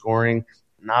need his scoring.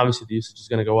 And obviously the usage is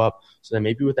going to go up. So then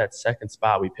maybe with that second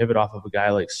spot, we pivot off of a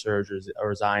guy like Serge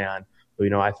or Zion.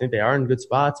 But, I think they are in good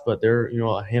spots, but they're,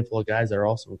 a handful of guys that are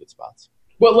also in good spots.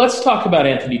 Well, let's talk about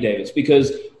Anthony Davis,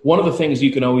 because one of the things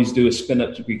you can always do is spin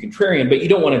up to be contrarian, but you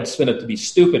don't want to spin up to be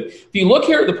stupid. If you look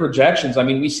here at the projections,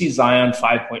 we see Zion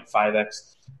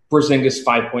 5.5x, Porzingis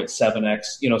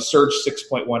 5.7x, Serge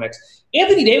 6.1x.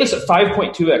 Anthony Davis at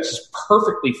 5.2x is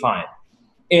perfectly fine.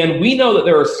 And we know that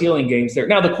there are ceiling games there.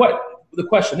 Now, the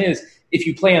question is, if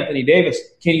you play Anthony Davis,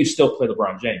 can you still play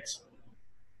LeBron James?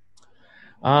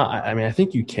 I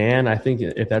think you can. I think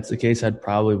if that's the case, I'd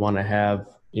probably want to have,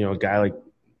 a guy like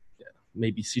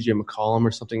maybe CJ McCollum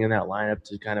or something in that lineup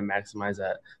to kind of maximize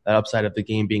that upside of the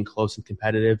game being close and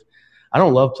competitive. I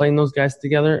don't love playing those guys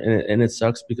together, and it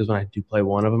sucks because when I do play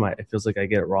one of them, it feels like I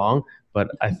get it wrong. But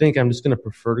I think I'm just going to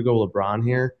prefer to go LeBron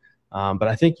here. But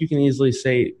I think you can easily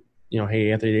say,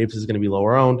 hey, Anthony Davis is going to be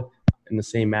lower owned in the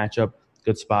same matchup.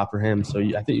 Good spot for him. So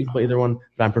I think you can play either one,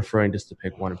 but I'm preferring just to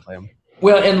pick one and play him.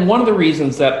 Well, and one of the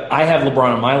reasons that I have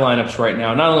LeBron in my lineups right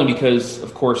now, not only because,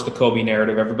 of course, the Kobe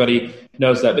narrative, everybody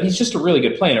knows that, but he's just a really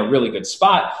good play in a really good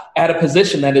spot at a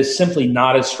position that is simply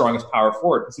not as strong as power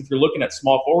forward. Because if you're looking at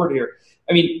small forward here,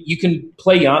 you can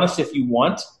play Giannis if you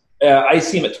want. I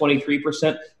see him at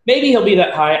 23%. Maybe he'll be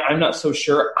that high. I'm not so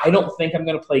sure. I don't think I'm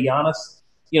going to play Giannis.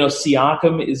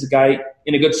 Siakam is a guy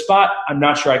in a good spot. I'm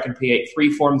not sure I can pay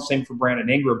 8-3 for him. The same for Brandon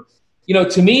Ingram.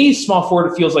 To me, small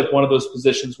forward feels like one of those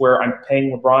positions where I'm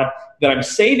paying LeBron, that I'm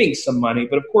saving some money.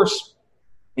 But, of course,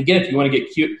 again, if you want to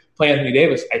get cute, play Anthony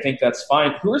Davis, I think that's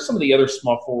fine. Who are some of the other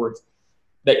small forwards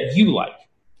that you like?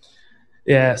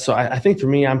 Yeah, so I think for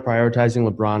me, I'm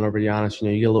prioritizing LeBron over Giannis.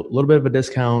 You get a little bit of a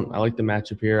discount. I like the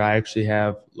matchup here. I actually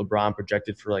have LeBron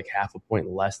projected for like half a point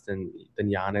less than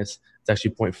Giannis. It's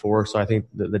actually 0.4, so I think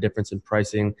the difference in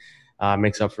pricing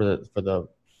makes up for the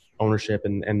ownership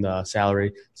and the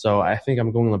salary. So I think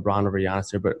I'm going LeBron over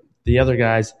Giannis here. But the other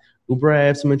guys, Oubre, I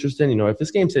have some interest in. If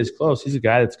this game stays close, he's a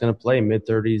guy that's going to play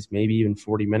mid-30s, maybe even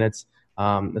 40 minutes.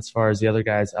 As far as the other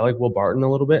guys, I like Will Barton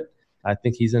a little bit. I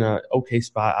think he's in an okay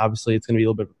spot. Obviously, it's going to be a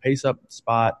little bit of a pace-up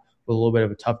spot with a little bit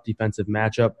of a tough defensive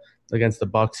matchup against the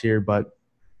Bucks here, but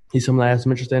he's someone I have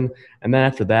some interest in. And then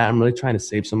after that, I'm really trying to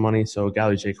save some money. So a guy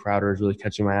like Jay Crowder is really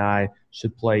catching my eye.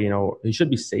 Should play, he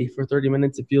should be safe for 30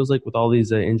 minutes, it feels like, with all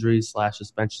these injuries /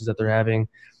 suspensions that they're having.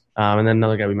 And then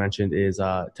another guy we mentioned is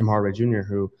Tim Hardaway Jr.,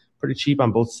 who pretty cheap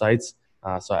on both sites.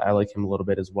 So I like him a little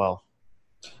bit as well.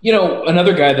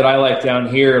 Another guy that I like down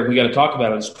here, we got to talk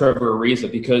about it, is Trevor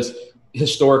Ariza, because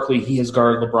historically he has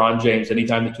guarded LeBron James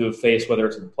anytime the two have faced, whether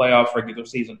it's in the playoff, regular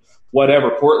season,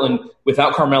 whatever. Portland,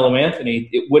 without Carmelo Anthony,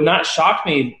 it would not shock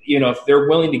me, if they're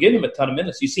willing to give him a ton of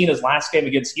minutes. You see in his last game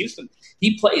against Houston,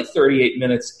 he played 38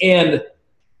 minutes. And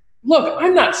look,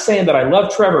 I'm not saying that I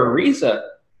love Trevor Ariza,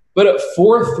 but at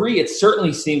 4-3, it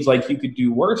certainly seems like you could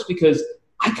do worse, because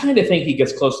I kind of think he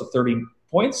gets close to 30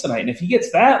 points tonight. And if he gets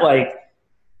that,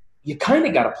 you kind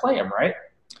of got to play him, right?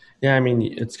 Yeah,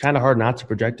 it's kind of hard not to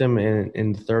project him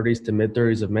in the 30s to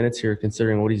mid-30s of minutes here,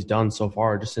 considering what he's done so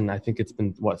far. Just I think it's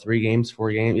been, 3 games,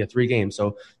 4 games? Yeah, 3 games.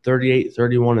 So 38,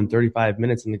 31, and 35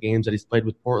 minutes in the games that he's played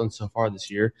with Portland so far this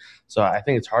year. So I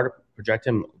think it's hard to project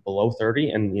him below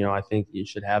 30, and, I think you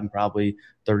should have him probably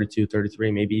 32, 33,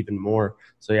 maybe even more.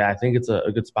 So, yeah, I think it's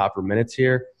a good spot for minutes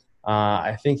here.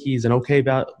 I think he's an okay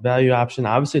value option.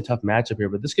 Obviously a tough matchup here,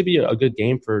 but this could be a good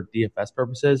game for DFS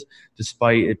purposes,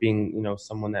 despite it being,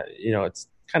 someone that, it's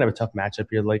kind of a tough matchup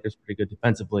here. The Lakers pretty good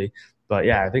defensively. But,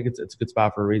 yeah, I think it's a good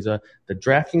spot for Ariza. The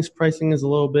DraftKings pricing is a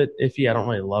little bit iffy. I don't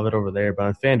really love it over there, but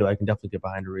on FanDuel, I can definitely get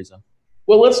behind Ariza.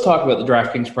 Well, let's talk about the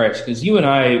DraftKings price, because you and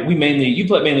I, you mainly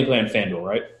play on FanDuel,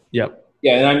 right? Yep.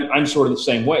 Yeah, and I'm sort of the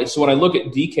same way. So when I look at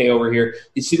DK over here,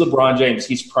 you see LeBron James,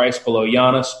 he's priced below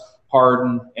Giannis,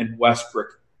 Harden, and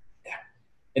Westbrook.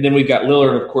 And then we've got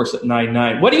Lillard, of course, at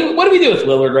 9.9. What do we do with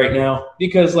Lillard right now?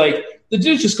 Because, like, the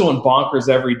dude's just going bonkers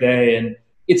every day, and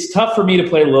it's tough for me to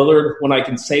play Lillard when I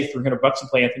can save $300 and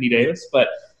play Anthony Davis. But,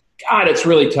 God, it's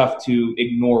really tough to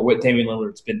ignore what Damian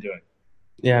Lillard's been doing.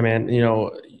 Yeah, man.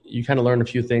 You kind of learn a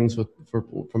few things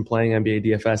from playing NBA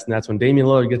DFS, and that's when Damian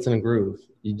Lillard gets in a groove.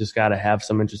 You just got to have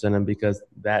some interest in him because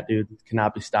that dude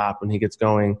cannot be stopped when he gets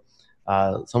going.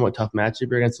 Somewhat tough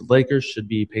matchup against the Lakers, should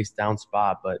be paced down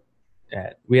spot, but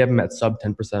we have him at sub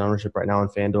 10% ownership right now on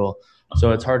FanDuel,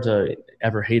 so it's hard to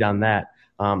ever hate on that.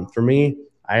 For me,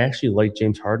 I actually like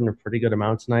James Harden a pretty good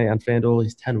amount tonight on FanDuel.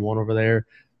 He's 10-1 over there.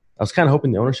 I was kind of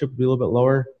hoping the ownership would be a little bit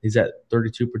lower. He's at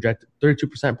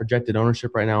 32% projected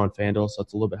ownership right now on FanDuel, so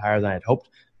it's a little bit higher than I'd hoped.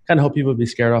 Kind of hope people would be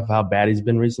scared off of how bad he's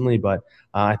been recently, but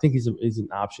I think he's an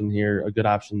option here, a good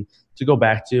option to go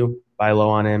back to, buy low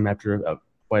on him after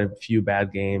quite a few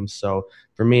bad games. So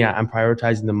for me, I'm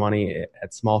prioritizing the money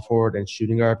at small forward and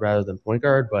shooting guard rather than point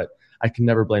guard, but I can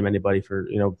never blame anybody for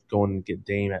going and get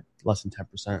Dame at less than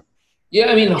 10%.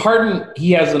 Yeah, I mean, Harden,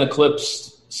 he hasn't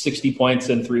eclipsed 60 points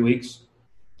in 3 weeks.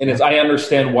 And I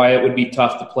understand why it would be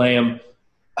tough to play him.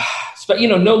 But,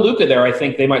 no Luka there. I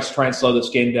think they might try and slow this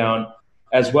game down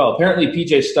as well. Apparently,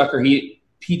 PJ Tucker,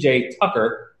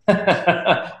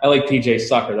 I like PJ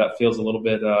Tucker. That feels a little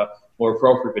bit more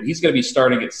appropriate. But he's going to be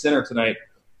starting at center tonight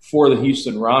for the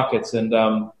Houston Rockets. And,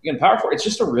 again, power forward, it's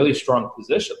just a really strong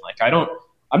position. Like,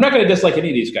 I'm not going to dislike any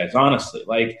of these guys, honestly.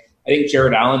 Like, I think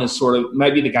Jared Allen is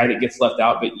might be the guy that gets left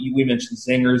out. But we mentioned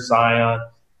Zinger, Zion,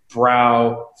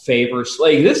 Brow, Favors.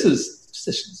 Like, this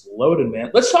position's loaded,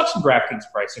 man. Let's talk some DraftKings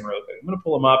pricing real quick. I'm going to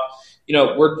pull them up. We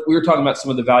were talking about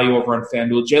some of the value over on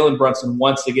FanDuel. Jalen Brunson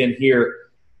once again here,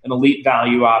 an elite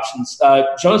value options.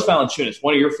 Jonas Valanciunas,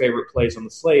 one of your favorite plays on the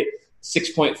slate,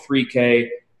 6.3K.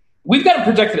 We've got him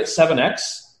projected at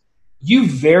 7X. You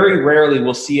very rarely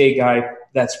will see a guy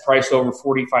that's priced over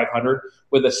 4,500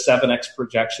 with a 7X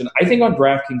projection. I think on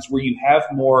DraftKings, where you have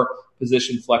more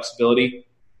position flexibility,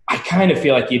 I kind of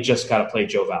feel like you just got to play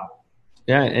Joe Val.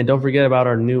 Yeah, and don't forget about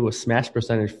our new smash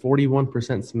percentage,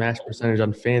 41% smash percentage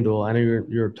on FanDuel. I know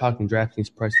you're talking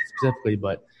DraftKings prices specifically,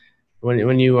 but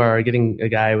when you are getting a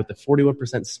guy with a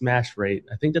 41% smash rate,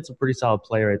 I think that's a pretty solid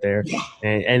play right there. Yeah.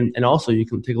 And also you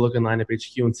can take a look in Lineup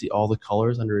HQ and see all the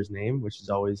colors under his name, which is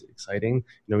always exciting.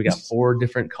 We got 4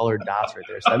 different colored dots right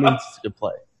there, so that means it's a good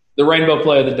play. The rainbow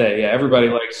play of the day. Yeah, everybody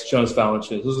likes Jonas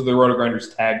Valanciunas. Those are the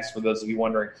RotoGrinders tags for those of you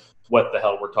wondering what the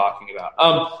hell we're talking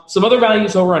about. Some other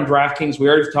values over on DraftKings. We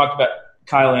already talked about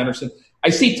Kyle Anderson. I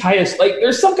see Tyus.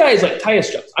 There's some guys like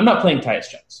Tyus Jones. I'm not playing Tyus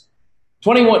Jones.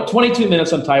 22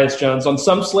 minutes on Tyus Jones. On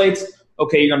some slates,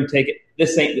 okay, you're going to take it.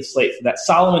 This ain't the slate for that.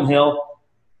 Solomon Hill,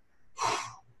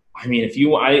 I mean,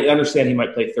 I understand he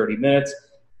might play 30 minutes.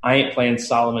 I ain't playing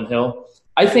Solomon Hill.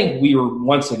 I think we were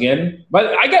once again, but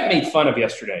I got made fun of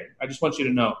yesterday. I just want you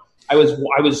to know. I was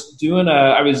in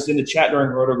the chat during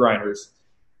RotoGrinders,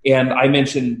 and I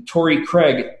mentioned Torrey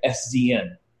Craig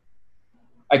SZN.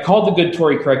 I called the good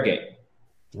Torrey Craig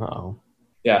game. Uh-oh.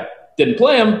 Yeah, didn't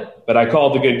play him, but I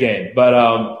called the good game.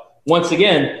 But once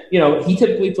again, he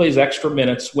typically plays extra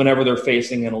minutes whenever they're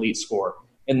facing an elite scorer.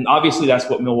 And obviously that's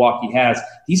what Milwaukee has.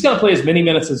 He's going to play as many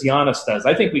minutes as Giannis does.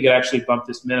 I think we could actually bump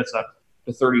his minutes up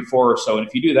to 34 or so. And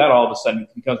if you do that, all of a sudden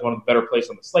he becomes one of the better plays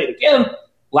on the slate. Again,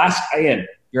 last guy in.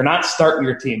 You're not starting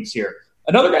your teams here.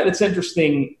 Another guy that's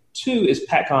interesting, too, is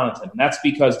Pat Connaughton. And that's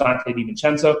because Dante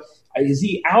DiVincenzo, is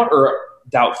he out or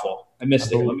doubtful? I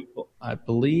missed it. I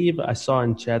believe I saw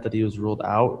in chat that he was ruled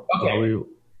out.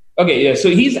 Okay, yeah, so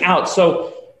he's out.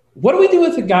 So what do we do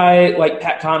with a guy like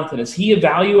Pat Connaughton? Is he a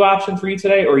value option for you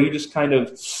today, or you just kind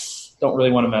of don't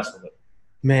really want to mess with it?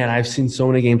 Man, I've seen so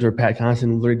many games where Pat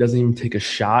Connaughton literally doesn't even take a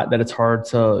shot that it's hard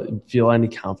to feel any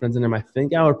confidence in him. I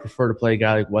think I would prefer to play a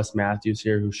guy like Wes Matthews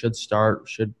here, who should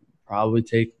probably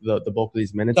take the bulk of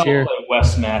these minutes don't here. Play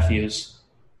Wes Matthews.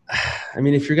 I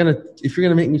mean, if you're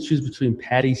gonna make me choose between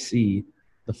Patty C,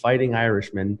 the Fighting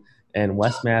Irishman, and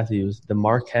Wes Matthews, the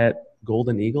Marquette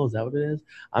Golden Eagle, is that what it is?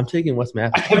 I'm taking Wes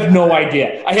Matthews. I have no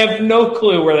idea. I have no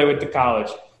clue where they went to college.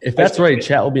 If that's right,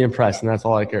 chat will be impressed, and that's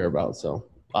all I care about. So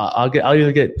I'll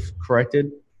either get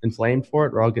corrected and flamed for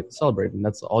it, or I'll get celebrated, and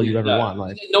that's all you ever want.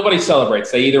 Like, nobody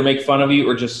celebrates. They either make fun of you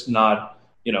or just nod.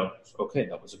 Okay,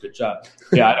 that was a good job.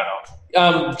 Yeah, I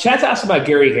don't know. Chat's asked about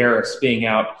Gary Harris being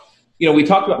out. We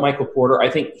talked about Michael Porter. I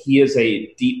think he is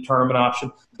a deep tournament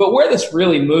option. But where this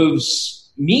really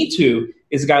moves me to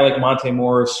is a guy like Monte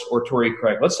Morris or Torrey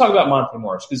Craig. Let's talk about Monte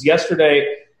Morris, because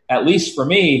yesterday, at least for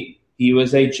me, he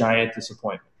was a giant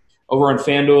disappointment. Over on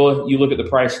FanDuel, you look at the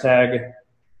price tag.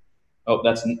 Oh,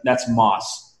 that's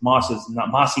Moss.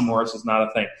 Mossy Morris is not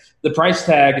a thing. The price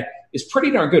tag is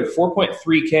pretty darn good.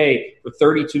 4.3K for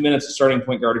 32 minutes of starting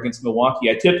point guard against Milwaukee.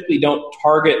 I typically don't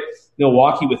target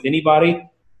Milwaukee with anybody.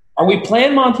 Are we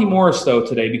playing Monty Morris, though,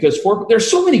 today? Because there's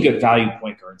so many good value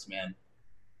point guards, man.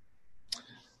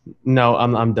 No,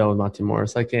 I'm done with Monty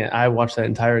Morris. I can't. I watched that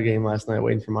entire game last night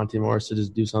waiting for Monty Morris to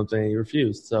just do something, and he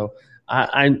refused. So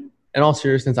I in all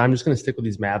seriousness, I'm just going to stick with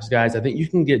these Mavs guys. I think you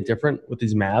can get different with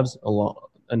these Mavs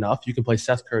enough. You can play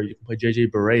Seth Curry. You can play J.J.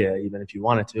 Barea even if you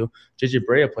wanted to. J.J.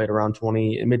 Barea played around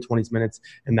mid-20s minutes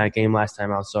in that game last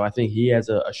time out. So I think he has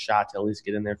a shot to at least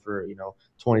get in there for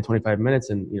 20, 25 minutes.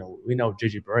 And we know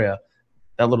J.J. Barea,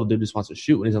 that little dude just wants to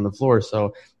shoot when he's on the floor.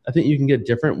 So I think you can get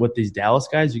different with these Dallas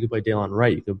guys. You can play Dalen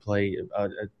Wright. You can play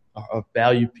a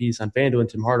value piece on FanDuel and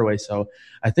Tim Hardaway. So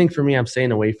I think for me, I'm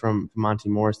staying away from Monty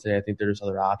Morris today. I think there's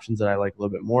other options that I like a little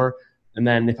bit more. And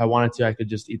then if I wanted to, I could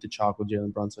just eat the chalk with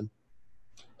Jalen Brunson.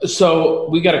 So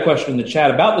we got a question in the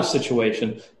chat about this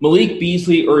situation. Malik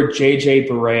Beasley or J.J.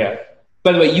 Barea?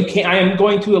 By the way, I am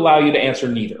going to allow you to answer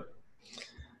neither.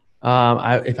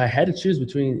 If I had to choose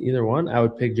between either one, I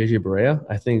would pick J.J. Barea.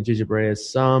 I think J.J. Barea is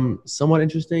somewhat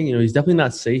interesting. He's definitely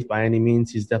not safe by any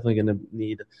means. He's definitely going to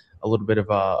need a little bit of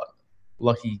a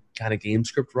lucky kind of game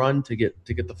script run to get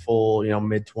the full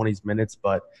mid-20s minutes,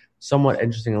 but somewhat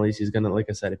interesting. At least he's going to, like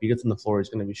I said, if he gets on the floor, he's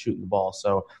going to be shooting the ball.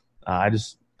 So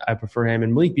I prefer him.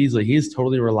 And Malik Beasley, he's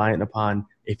totally reliant upon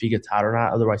if he gets hot or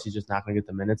not. Otherwise, he's just not going to get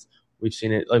the minutes. We've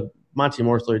seen it. Like Monty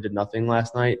Morris literally did nothing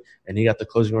last night, and he got the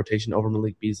closing rotation over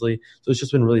Malik Beasley. So it's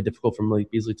just been really difficult for Malik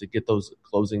Beasley to get those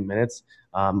closing minutes.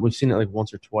 We've seen it like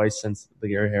once or twice since the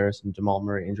Gary Harris and Jamal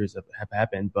Murray injuries have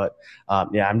happened. But,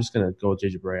 I'm just going to go with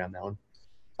J.J. Barea on that one.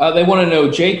 They want to know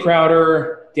Jay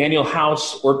Crowder, Daniel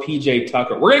House, or P.J.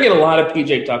 Tucker. We're going to get a lot of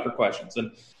P.J. Tucker questions,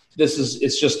 and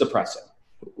it's just depressing.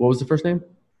 What was the first name?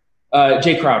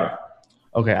 Jay Crowder.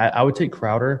 Okay, I would take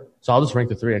Crowder. So I'll just rank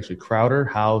the three, actually. Crowder,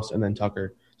 House, and then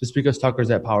Tucker. Just because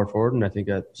Tucker's at power forward, and I think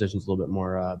that position's a little bit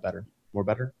more better. A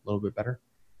little bit better.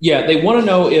 Yeah, they want to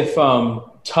know if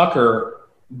Tucker,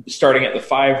 starting at the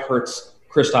 5, hurts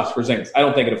Kristaps Porzingis. I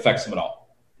don't think it affects him at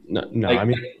all. No. I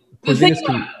mean, Porzingis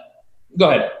can – Go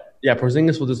ahead. Yeah,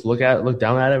 Porzingis will just look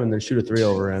down at him and then shoot a 3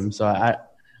 over him. So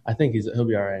I think he'll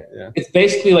be all right. Yeah. It's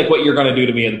basically like what you're going to do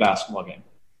to me in the basketball game.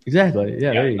 Exactly.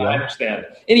 Yeah, there you go. I understand.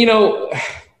 And,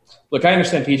 look, I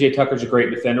understand P.J. Tucker's a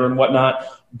great defender and whatnot,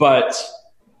 but,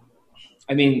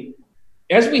 I mean,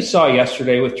 as we saw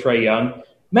yesterday with Trae Young,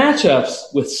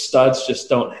 matchups with studs just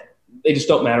don't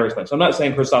matter as much. I'm not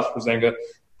saying Kristaps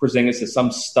Porzingis is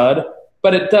some stud,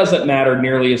 but it doesn't matter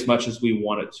nearly as much as we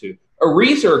want it to.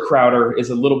 Ariza or Crowder is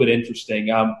a little bit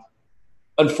interesting.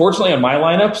 Unfortunately, on my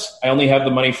lineups, I only have the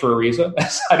money for Ariza.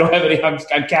 I don't have any.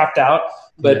 I'm capped out.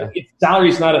 But if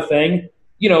salary's not a thing,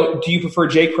 do you prefer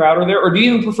Jay Crowder there, or do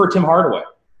you even prefer Tim Hardaway?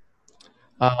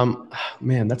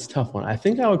 Man, that's a tough one. I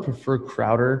think I would prefer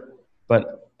Crowder,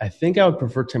 but I think I would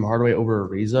prefer Tim Hardaway over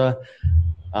Ariza.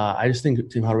 I just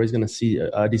think Tim Hardaway is going to see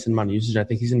a decent amount of usage. I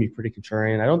think he's going to be pretty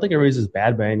contrarian. I don't think Ariza is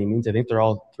bad by any means. I think they're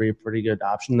all three a pretty good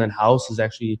option. Then House is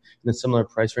actually in a similar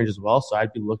price range as well, so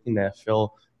I'd be looking to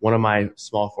fill one of my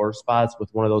small forward spots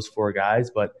with one of those 4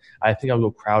 guys. But I think I'll go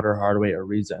Crowder, Hardaway,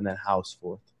 Ariza, and then House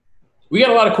 4th. We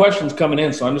got a lot of questions coming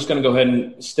in, so I'm just going to go ahead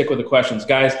and stick with the questions.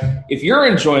 Guys, if you're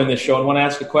enjoying this show and want to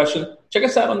ask a question, check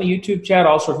us out on the YouTube chat.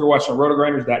 Also, if you're watching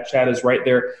RotoGrinders, that chat is right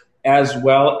there as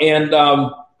well. And I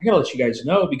got to let you guys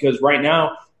know, because right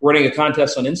now we're running a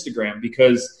contest on Instagram,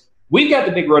 because we've got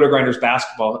the big RotoGrinders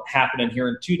basketball happening here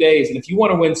in 2 days. And if you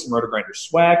want to win some RotoGrinders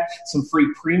swag, some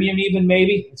free premium even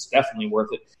maybe, it's definitely worth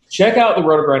it. Check out the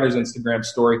RotoGrinders Instagram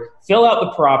story. Fill out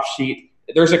the prop sheet.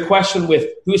 There's a question with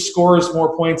who scores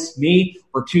more points, me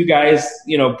or 2 guys.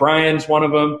 Brian's one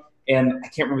of them, and I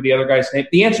can't remember the other guy's name.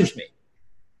 The answer's me.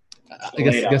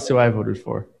 Guess who I voted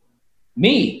for?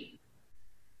 Me.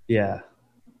 Yeah.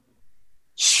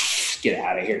 Get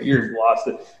out of here. You've lost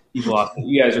it.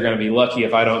 You guys are going to be lucky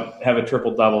if I don't have a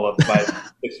triple-double by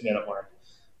the 6-minute mark.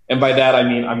 And by that, I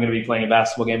mean I'm going to be playing a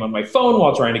basketball game on my phone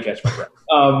while trying to catch my breath.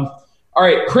 All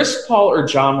right, Chris Paul or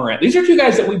John Morant. These are 2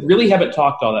 guys that we really haven't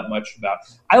talked all that much about.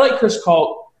 I like Chris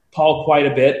Paul quite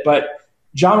a bit, but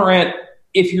John Morant,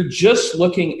 if you're just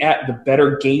looking at the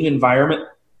better game environment,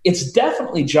 it's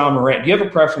definitely John Morant. Do you have a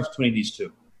preference between these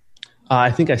 2?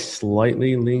 I think I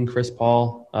slightly lean Chris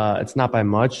Paul. It's not by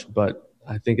much, but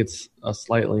I think it's a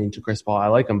slight lean to Chris Paul. I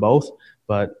like them both,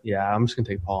 but, yeah, I'm just going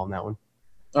to take Paul on that one.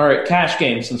 All right, cash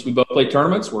game. Since we both play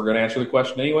tournaments, we're going to answer the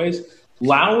question anyways.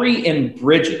 Lowry and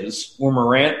Bridges or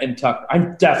Morant and Tucker?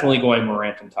 I'm definitely going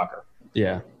Morant and Tucker.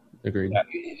 Yeah, agreed.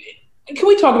 Can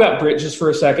we talk about Bridges for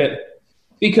a second?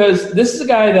 Because this is a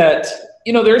guy that,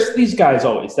 there's these guys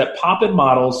always that pop in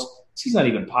models, he's not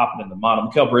even popping in the model.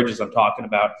 Mikal Bridges I'm talking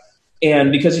about.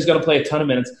 And because he's going to play a ton of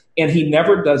minutes, and he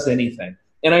never does anything.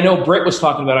 And I know Britt was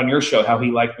talking about on your show how he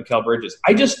liked Mikal Bridges.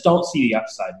 I just don't see the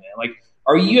upside, man. Like,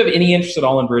 you have any interest at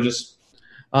all in Bridges?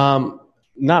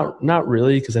 Not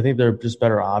really, because I think there are just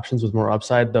better options with more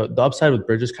upside. The upside with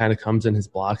Bridges kind of comes in his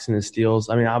blocks and his steals.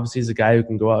 I mean, obviously he's a guy who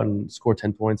can go out and score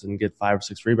 10 points and get 5 or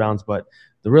 6 rebounds, but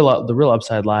the real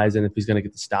upside lies in if he's going to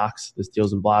get the stocks, the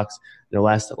steals and blocks.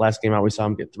 Last game out we saw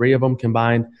him get 3 of them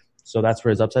combined. So that's where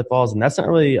his upside falls. And that's not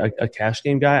really a cash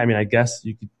game guy. I mean, I guess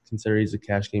you could consider he's a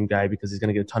cash game guy because he's going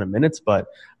to get a ton of minutes, but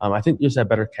I think you just have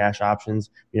better cash options.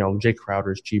 Jake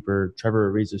Crowder is cheaper.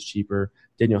 Trevor Ariza is cheaper.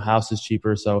 Daniel House is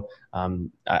cheaper. So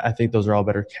I think those are all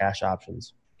better cash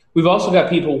options. We've also got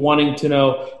people wanting to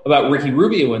know about Ricky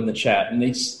Rubio in the chat. And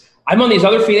I'm on these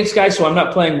other Phoenix guys, so I'm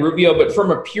not playing Rubio, but from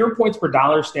a pure points per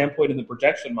dollar standpoint in the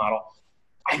projection model,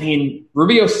 I mean,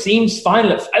 Rubio seems fine.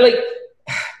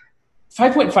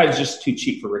 5.5 is just too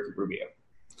cheap for Ricky Rubio.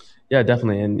 Yeah,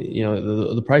 definitely. And,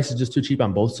 the price is just too cheap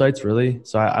on both sites, really.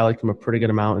 So I like him a pretty good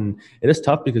amount. And it is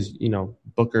tough because,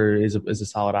 Booker is a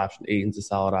solid option. Ayton's a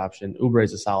solid option. Oubre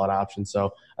is a solid option.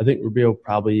 So I think Rubio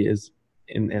probably is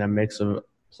in a mix of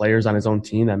players on his own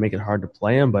team that make it hard to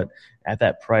play him. But at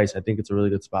that price, I think it's a really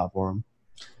good spot for him.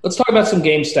 Let's talk about some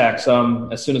game stacks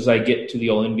as soon as I get to the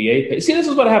old NBA page. See, this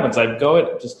is what happens. I go,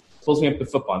 it just pulls me up to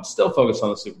football. I'm still focused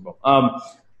on the Super Bowl.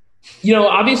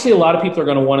 Obviously a lot of people are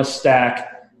going to want to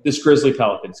stack this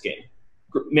Grizzly-Pelicans game.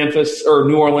 Memphis or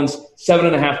New Orleans,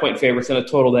 7.5-point favorites in a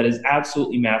total that is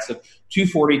absolutely massive,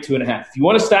 242.5. If you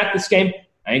want to stack this game,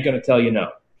 I ain't going to tell you no.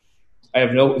 I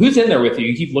have no – who's in there with you?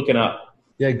 You keep looking up.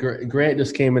 Yeah, Grant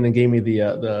just came in and gave me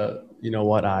the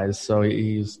you-know-what eyes, so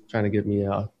he's trying to get me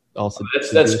also.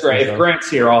 That's great. If Grant's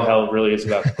here, all hell really is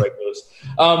about to break loose.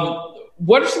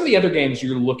 What are some of the other games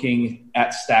you're looking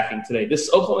at stacking today?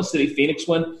 This Oklahoma City-Phoenix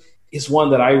one is one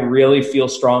that I really feel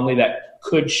strongly that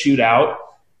could shoot out,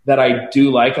 that I do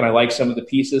like, and I like some of the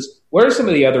pieces. What are some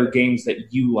of the other games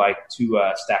that you like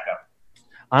to stack up?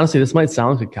 Honestly, this might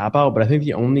sound like a cop-out, but I think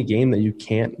the only game that you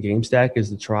can't game stack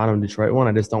is the Toronto and Detroit one.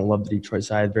 I just don't love the Detroit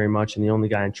side very much, and the only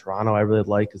guy in Toronto I really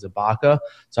like is Ibaka,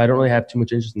 so I don't really have too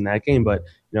much interest in that game. But,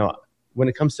 when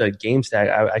it comes to a game stack,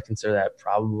 I consider that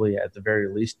probably at the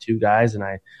very least 2 guys, and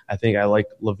I think I like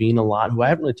Levine a lot, who I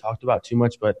haven't really talked about too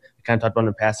much, but I kind of talked about him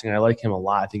in passing. I like him a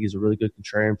lot. I think he's a really good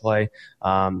contrarian play.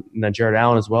 And then Jared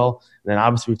Allen as well. And then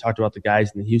obviously we talked about the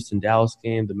guys in the Houston-Dallas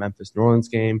game, the Memphis-New Orleans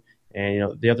game,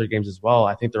 and the other games as well.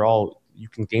 I think they're all – you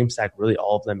can game stack really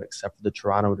all of them except for the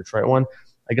Toronto-Detroit one.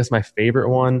 I guess my favorite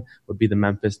one would be the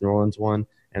Memphis-New Orleans one,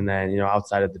 and then,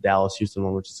 outside of the Dallas-Houston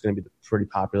one, which is going to be the pretty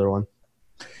popular one.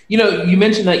 You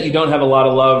mentioned that you don't have a lot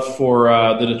of love for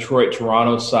the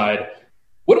Detroit-Toronto side.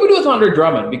 What do we do with Andre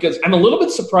Drummond? Because I'm a little bit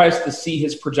surprised to see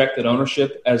his projected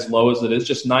ownership as low as it is,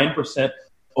 just 9%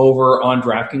 over on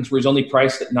DraftKings, where he's only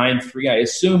priced at 9.3. I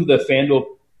assume the FanDuel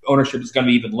ownership is going to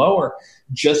be even lower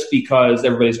just because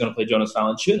everybody's going to play Jonas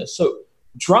Valanciunas. So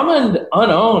Drummond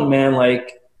unowned, man,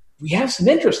 we have some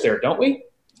interest there, don't we?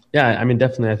 Yeah, I mean,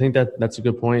 definitely. I think that's a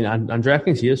good point. On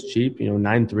DraftKings, he is cheap.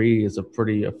 9.3 is a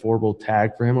pretty affordable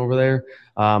tag for him over there.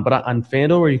 But on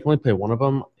FanDuel, where you can only play one of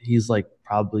them, he's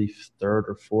probably 3rd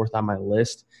or 4th on my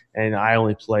list. And I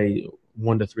only play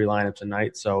 1 to 3 lineups a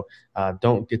night, so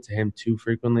don't get to him too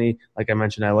frequently. Like I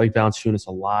mentioned, I like Valanciunas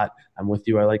a lot. I'm with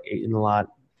you. I like Ayton a lot.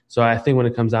 So I think when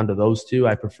it comes down to those 2,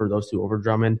 I prefer those 2 over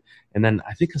Drummond. And then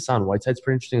I think Hassan Whiteside's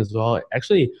pretty interesting as well.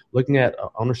 Actually, looking at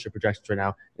ownership projections right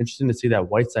now, interesting to see that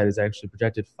Whiteside is actually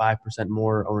projected 5%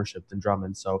 more ownership than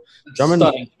Drummond. So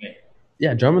Drummond,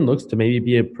 yeah, Drummond looks to maybe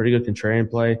be a pretty good contrarian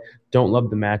play. Don't love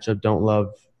the matchup. Don't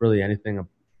love really anything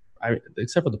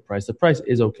except for the price. The price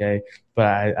is okay,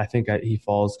 but I think he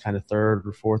falls kind of 3rd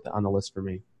or 4th on the list for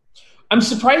me. I'm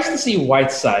surprised to see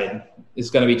Whiteside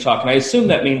is going to be chalk, and I assume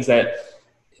that means that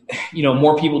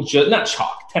more people not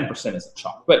chalk. 10% isn't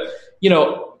chalk, but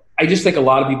I just think a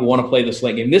lot of people want to play this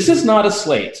late game. This is not a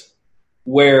slate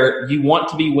where you want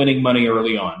to be winning money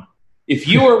early on. If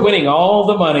you are winning all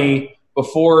the money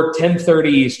before 10:30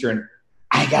 Eastern,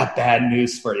 I got bad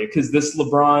news for you because this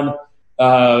LeBron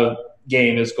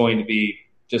game is going to be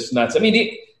just nuts. I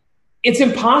mean, it's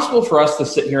impossible for us to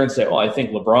sit here and say, well, I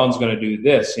think LeBron's going to do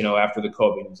this, after the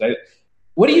Kobe news.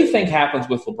 What do you think happens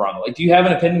with LeBron? Do you have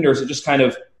an opinion, or is it just kind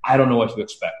of, I don't know what to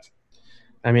expect?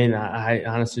 I mean, I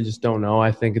honestly just don't know.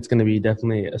 I think it's going to be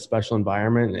definitely a special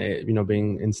environment,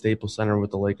 being in Staples Center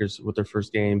with the Lakers with their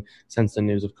first game since the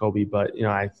news of Kobe. But,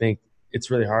 I think it's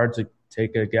really hard to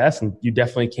take a guess, and you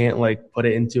definitely can't put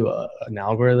it into an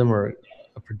algorithm or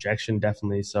a projection,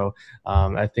 definitely. So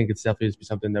I think it's definitely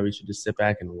something that we should just sit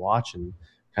back and watch and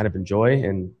kind of enjoy.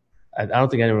 And I don't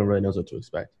think anyone really knows what to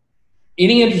expect.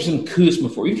 Any interest in Kuzma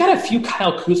for? We've got a few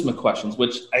Kyle Kuzma questions,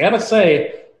 which I got to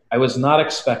say I was not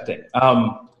expecting.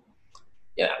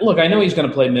 Look, I know he's going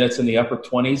to play minutes in the upper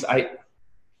 20s.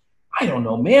 I don't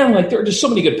know, man. Like, there are just so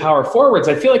many good power forwards.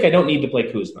 I feel like I don't need to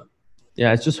play Kuzma.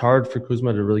 Yeah, it's just hard for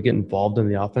Kuzma to really get involved in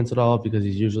the offense at all because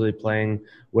he's usually playing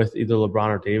with either LeBron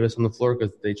or Davis on the floor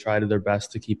because they try to their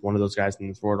best to keep one of those guys in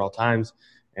the floor at all times,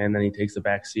 and then he takes the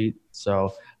back seat.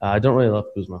 So I don't really love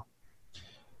Kuzma.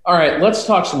 All right, let's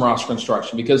talk some roster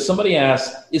construction because somebody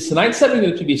asked, is tonight's setting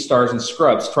going to be stars and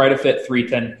scrubs? Try to fit 3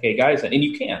 10K guys in, and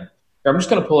you can. Here, I'm just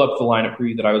going to pull up the lineup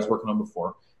preview that I was working on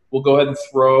before. We'll go ahead and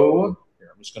throw –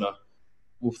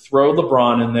 we'll throw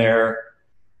LeBron in there.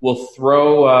 We'll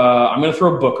throw I'm going to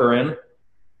throw Booker in. Got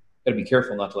to be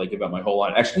careful not to give out my whole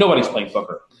line. Actually, nobody's playing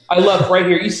Booker. I love right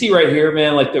here. You see right here,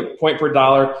 man, like the point per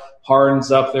dollar.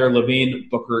 Harden's up there. Levine,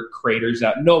 Booker, Craters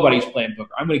out. Nobody's playing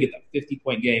Booker. I'm going to get that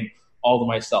 50-point game all to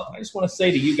myself. And I just want to say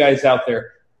to you guys out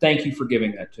there, thank you for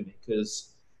giving that to me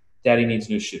because Daddy needs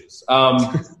new shoes.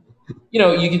 You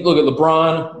can look at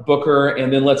LeBron, Booker,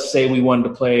 and then let's say we wanted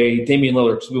to play Damian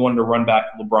Lillard because we wanted to run back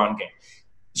the LeBron game.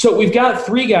 So we've got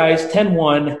 3 guys,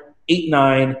 10-1,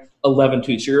 8-9,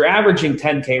 11-2. So you're averaging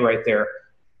 10K right there.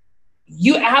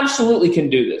 You absolutely can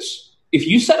do this. If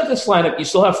you set up this lineup, you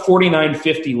still have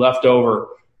 $49.50 left over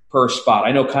per spot.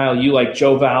 I know, Kyle, you like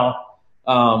Joe Val.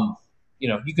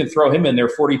 You can throw him in there,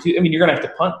 42. I mean, you're going to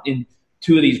have to punt in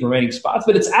 2 of these remaining spots,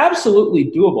 but it's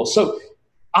absolutely doable. So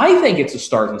I think it's a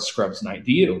stars and scrubs night.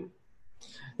 Do you?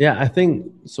 Yeah, I think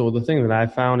so. The thing that I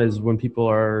found is when people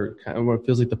are when it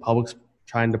feels like the public's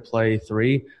trying to play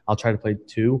 3, I'll try to play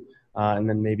 2. And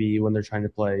then maybe when they're trying to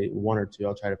play 1 or 2,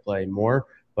 I'll try to play more.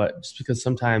 But just because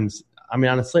sometimes, on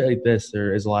a slate like this,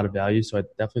 there is a lot of value. So I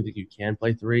definitely think you can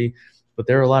play 3. But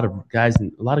there are a lot of good guys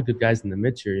in the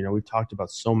mid tier. We've talked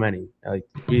about so many.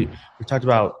 We talked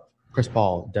about Chris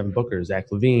Paul, Devin Booker, Zach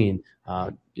LaVine,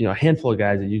 a handful of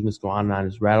guys that you can just go on and on,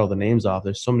 just rattle the names off.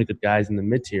 There's so many good guys in the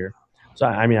mid tier. So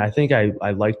I think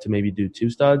I like to maybe do 2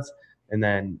 studs and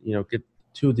then get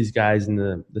 2 of these guys in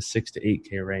the 6 to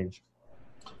 8K range.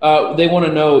 They want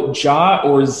to know Ja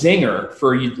or Zinger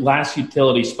for last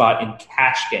utility spot in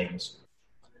cash games.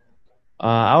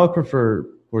 I would prefer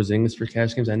Porzingis for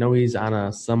cash games. I know he's on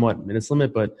a somewhat minutes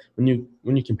limit, but when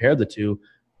you compare the 2,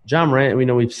 John Morant,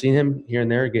 we've seen him here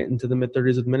and there get into the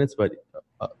mid-30s of minutes, but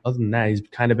other than that, he's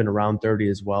kind of been around 30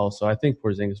 as well. So I think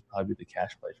Porzingis would probably be the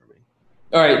cash play for me.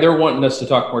 All right, they're wanting us to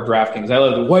talk more DraftKings. I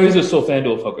love it. Why is this so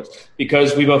FanDuel focused?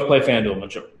 Because we both play FanDuel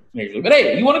majorly. But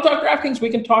hey, you want to talk DraftKings? We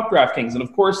can talk DraftKings. And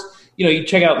of course, you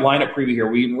check out lineup preview here.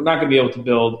 We're not going to be able to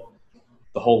build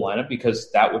the whole lineup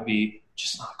because that would be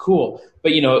just not cool.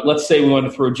 But let's say we want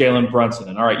to throw Jalen Brunson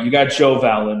in. All right, you got Joe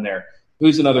Val in there.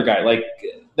 Who's another guy?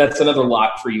 That's another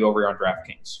lot for you over on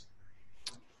DraftKings.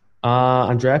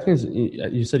 On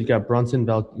DraftKings, you said you got Brunson,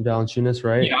 Valanciunas,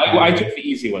 right? Yeah, I took the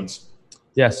easy ones.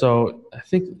 Yeah, so I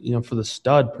think, for the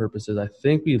stud purposes, I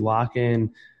think we lock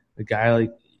in a guy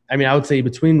I would say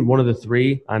between one of the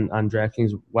 3 on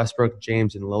DraftKings, Westbrook,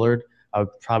 James, and Lillard, I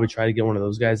would probably try to get one of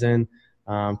those guys in.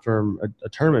 From a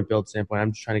tournament build standpoint,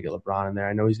 I'm just trying to get LeBron in there.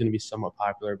 I know he's going to be somewhat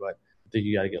popular, but I think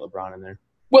you got to get LeBron in there.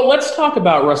 Well, let's talk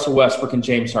about Russell Westbrook and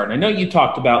James Harden. I know you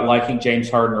talked about liking James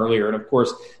Harden earlier, and of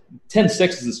course, 10-6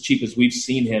 is as cheap as we've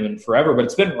seen him in forever, but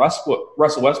it's been Russell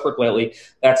Westbrook lately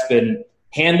that's been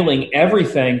handling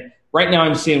everything. Right now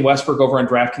I'm seeing Westbrook over on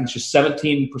DraftKings, just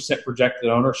 17% projected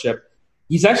ownership.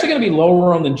 He's actually going to be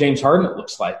lower on than James Harden, it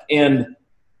looks like. And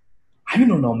I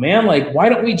don't know, man. Why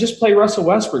don't we just play Russell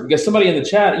Westbrook? Because somebody in the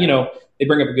chat, they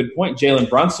bring up a good point. Jalen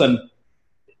Brunson,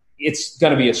 it's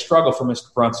going to be a struggle for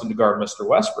Mr. Brunson to guard Mr.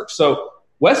 Westbrook. So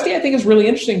Westy, I think, is really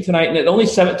interesting tonight. And at only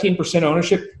 17%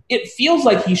 ownership, it feels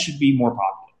like he should be more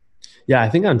popular. Yeah, I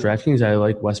think on DraftKings, I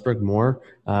like Westbrook more.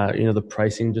 The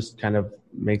pricing just kind of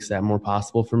makes that more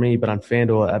possible for me. But on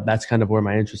FanDuel, that's kind of where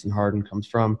my interest in Harden comes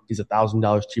from. He's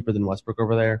 $1,000 cheaper than Westbrook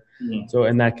over there. Mm-hmm. So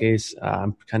in that case,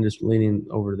 I'm kind of just leaning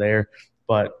over there.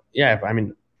 But yeah,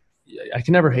 I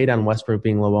can never hate on Westbrook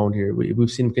being low owned here.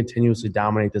 We've seen him continuously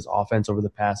dominate this offense over the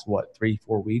past,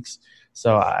 3-4 weeks.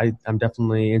 So I'm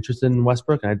definitely interested in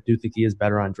Westbrook, and I do think he is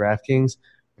better on DraftKings.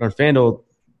 But on FanDuel,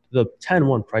 the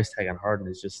 10-1 price tag on Harden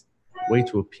is just way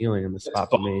too appealing in the spot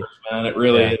for me. Man, it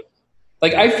really is.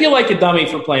 I feel like a dummy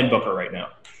for playing Booker right now.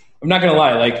 I'm not going to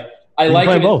lie. I like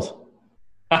it. Both.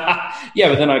 Yeah,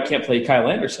 but then I can't play Kyle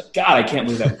Anderson. God, I can't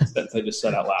believe that sentence I just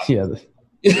said out loud. Yeah.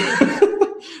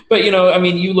 But,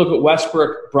 you look at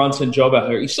Westbrook, Brunson, Joe Bell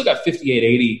here. You still got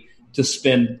 $58.80 to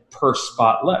spend per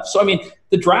spot left. So,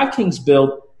 the DraftKings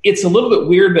build, it's a little bit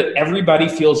weird, but everybody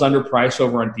feels underpriced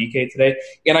over on DK today.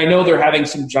 And I know they're having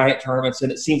some giant tournaments,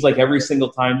 and it seems like every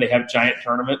single time they have giant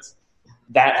tournaments,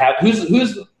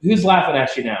 who's laughing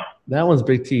at you now? That one's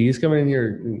Big T. He's coming in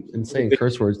here and saying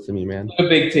curse words to me, man. Look at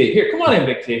Big T. Here, come on in,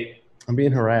 Big T. I'm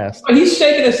being harassed. Oh, he's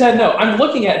shaking his head no. I'm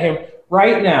looking at him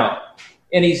right now,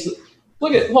 and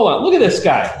hold on, look at this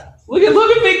guy. Look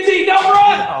at Big T. Don't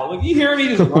run. Oh, look, you hear him?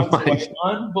 He just runs away.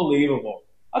 Unbelievable.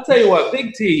 I'll tell you what,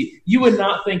 Big T, you would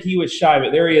not think he was shy,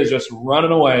 but there he is just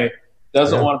running away.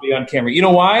 Doesn't want to be on camera. You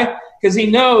know why? Because he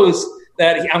knows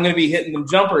that I'm going to be hitting them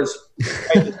jumpers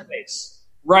right in his face.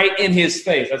 Right in his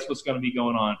face. That's what's going to be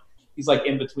going on. He's like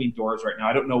in between doors right now.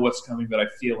 I don't know what's coming, but I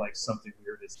feel like something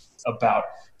weird is about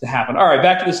to happen. All right,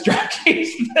 back to this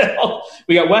DraftKings bill.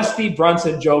 We got Westy,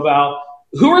 Brunson, Joval.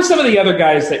 Who are some of the other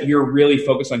guys that you're really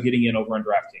focused on getting in over on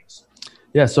DraftKings?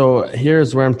 Yeah, so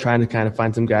here's where I'm trying to kind of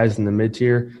find some guys in the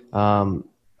mid-tier.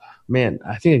 Man,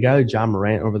 I think a guy like John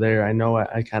Morant over there, I know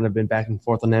I kind of been back and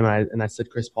forth on him, and I said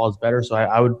Chris Paul is better, so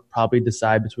I would probably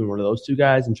decide between one of those two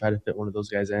guys and try to fit one of those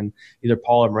guys in, either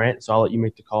Paul or Morant, so I'll let you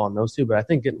make the call on those two, but I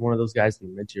think getting one of those guys in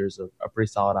the mid-tier is a pretty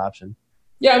solid option.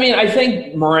 Yeah, I mean, I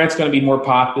think Morant's going to be more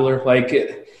popular.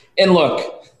 And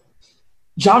look,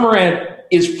 John Morant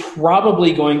is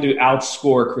probably going to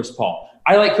outscore Chris Paul.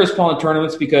 I like Chris Paul in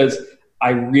tournaments because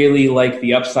I really like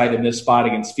the upside in this spot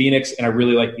against Phoenix, and I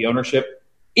really like the ownership.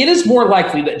 It is more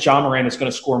likely that John Morant is going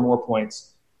to score more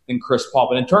points than Chris Paul.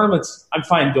 But in tournaments, I'm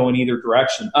fine going either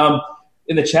direction.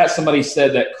 In the chat, somebody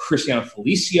said that Cristiano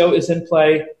Felicio is in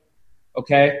play.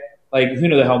 Okay? Like, who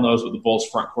the hell knows what the Bulls'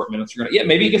 front court minutes are going to – yeah,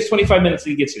 maybe he gets 25 minutes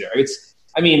and he gets you there.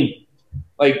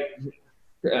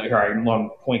 All right, I'm long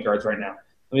point guards right now.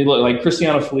 Let me look, like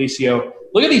Cristiano Felicio.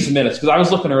 Look at these minutes, because I was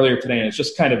looking earlier today, and it's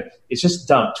just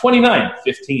dumb. 29,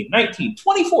 15, 19,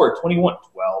 24, 21,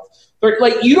 12.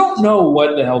 30, you don't know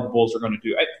what the hell the Bulls are going to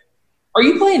do. Are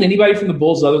you playing anybody from the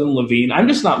Bulls other than Levine? I'm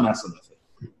just not messing with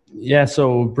it. Yeah,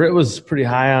 so Britt was pretty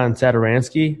high on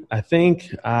Satoransky. I think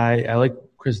I like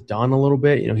Chris Dunn a little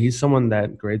bit. He's someone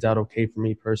that grades out okay for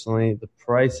me personally. The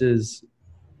price is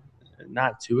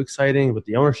not too exciting, but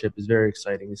the ownership is very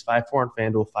exciting. He's 5-4 on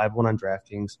FanDuel, 5-1 on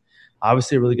DraftKings.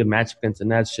 Obviously, a really good matchup against the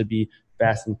Nets. Should be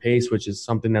fast and pace, which is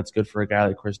something that's good for a guy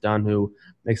like Chris Dunn, who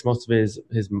makes most of his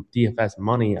DFS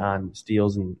money on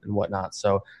steals and whatnot.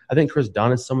 So I think Chris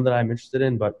Dunn is someone that I'm interested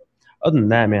in. But other than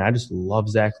that, man, I just love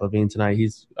Zach LaVine tonight.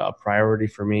 He's a priority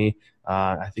for me.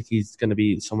 I think he's going to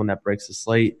be someone that breaks the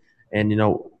slate. And,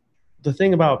 the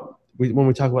thing about when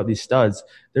we talk about these studs,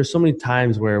 there's so many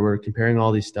times where we're comparing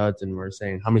all these studs and we're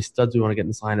saying how many studs do we want to get in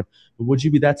this lineup. But would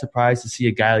you be that surprised to see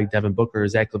a guy like Devin Booker or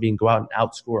Zach LaVine go out and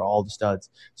outscore all the studs?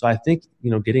 So I think,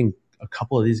 getting a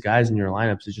couple of these guys in your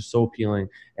lineups is just so appealing.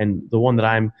 And the one that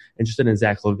I'm interested in is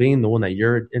Zach LaVine. The one that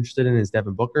you're interested in is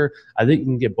Devin Booker. I think you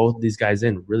can get both of these guys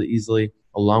in really easily,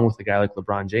 along with a guy like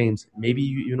LeBron James. Maybe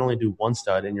you can only do one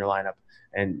stud in your lineup,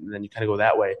 and then you kind of go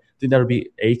that way. I think that would be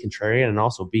A, contrarian, and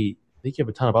also B, I think you have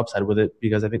a ton of upside with it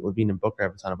because I think LaVine and Booker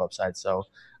have a ton of upside. So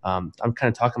I'm kind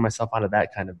of talking myself out of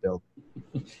that kind of build.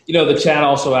 The chat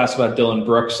also asked about Dylan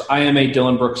Brooks. I am a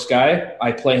Dylan Brooks guy.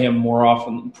 I play him more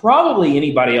often than probably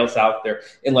anybody else out there,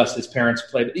 unless his parents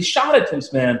play. But these shot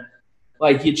attempts, man,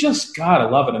 you just got to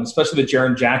love it. And especially with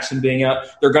Jaren Jackson being out,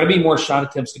 there are going to be more shot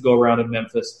attempts to go around in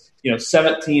Memphis.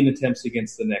 17 attempts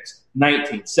against the Knicks,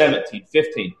 19, 17,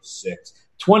 15, 6,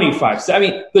 25. I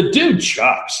mean, the dude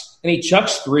chucks. And he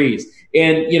chucks threes.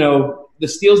 And, the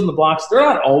steals and the blocks, they're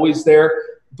not always there.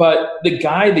 But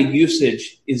the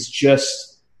usage is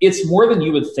just – it's more than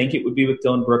you would think it would be with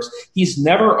Dylan Brooks. He's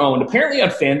never owned – apparently on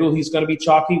FanDuel he's going to be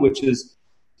chalky, which is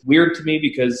weird to me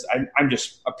because I'm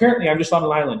just on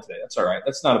an island today. That's all right.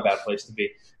 That's not a bad place to be.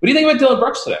 What do you think about Dylan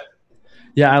Brooks today?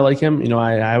 Yeah, I like him.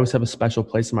 I always have a special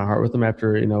place in my heart with him.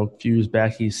 After, a few years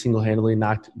back, he single-handedly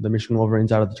knocked the Michigan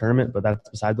Wolverines out of the tournament, but that's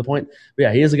beside the point. But,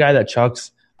 yeah, he is a guy that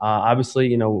chucks.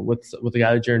 Obviously, with a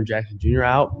guy like Jaren Jackson Jr.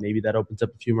 out, maybe that opens up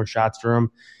a few more shots for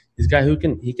him. He's a guy who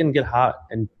can get hot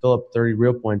and fill up 30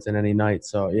 real points in any night.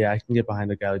 So, yeah, I can get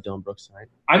behind a guy like Dylan Brooks tonight.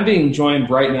 I'm being joined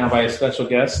right now by a special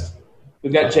guest.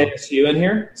 We've got JSU in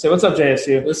here. So what's up,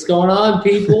 JSU? What's going on,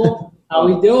 people? How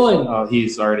we doing? Oh,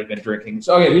 he's already been drinking.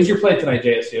 So, okay, who's your play tonight,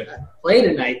 JSU? Play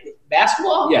tonight?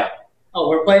 Basketball? Yeah. Oh,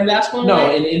 we're playing basketball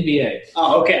tonight? No, in NBA.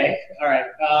 Oh, okay. All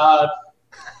right.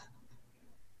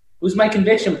 Who's my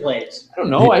conviction plays? I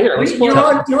don't know. You're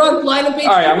on lineup page.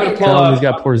 All right, I'm going to pull up. He's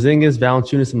got Porzingis,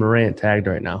 Valanciunas, and Morant tagged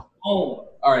right now. Oh.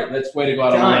 All right, that's way to go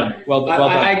out on a limb. Well done.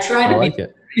 I tried to like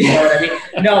it. You know what I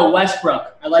mean? No,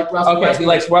 Westbrook. I like Russell Westbrook. Okay, he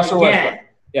likes Russell Westbrook.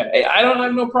 Yeah, hey, I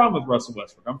have no problem with Russell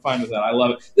Westbrook. I'm fine with that. I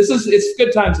love it. It's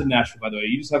good times in Nashville, by the way.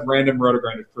 You just have random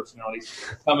RotoGrinders personalities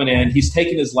coming in. He's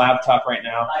taking his laptop right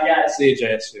now. I got it.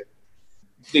 CJSU.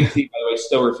 Big T, by the way,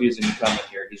 still refusing to come in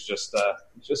here. He's just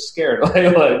scared.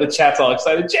 The chat's all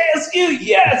excited. JSU,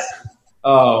 yes!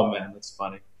 Oh, man, that's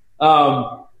funny.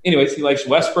 Anyways, he likes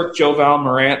Westbrook, Joval,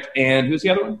 Morant, and who's the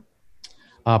other one?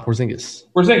 Porzingis.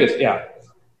 Porzingis, yeah.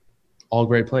 All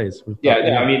great plays.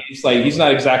 Yeah. I mean, he's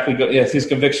not exactly good. Yes, his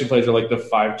conviction plays are like the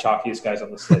 5 chalkiest guys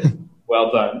on the slate.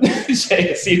 Well done.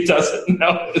 JSU doesn't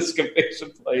know his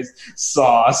conviction plays.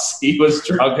 Sauce. He was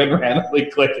drunk and randomly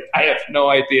clicking. I have no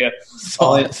idea.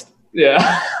 Sauce.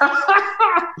 Yeah.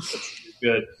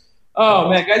 Good. Oh,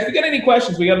 man. Guys, if you got any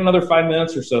questions, we got another 5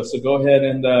 minutes or so go ahead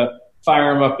and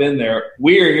fire them up in there.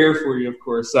 We're here for you, of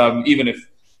course, even if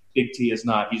Big T is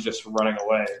not. He's just running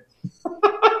away.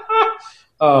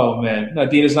 Oh, man. No,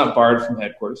 Dean is not barred from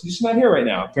headquarters. He's just not here right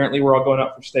now. Apparently, we're all going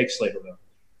out for steaks later, though.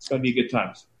 It's going to be good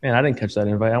times. Man, I didn't catch that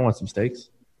invite. I want some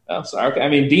steaks. Oh, sorry. Okay. I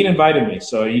mean, Dean invited me,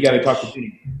 so you got to talk to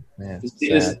Dean. Man, This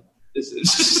is sad. This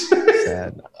is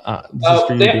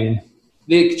for you, Dean.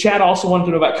 The chat also wanted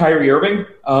to know about Kyrie Irving.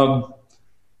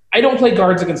 I don't play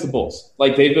guards against the Bulls.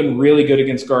 They've been really good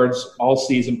against guards all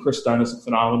season. Chris Dunn is a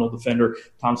phenomenal defender.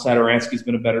 Tom Satoransky's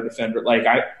been a better defender.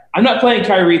 I'm not playing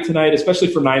Kyrie tonight,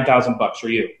 especially for $9,000. Are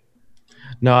you?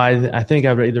 No, I think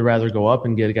I would either rather go up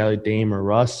and get a guy like Dame or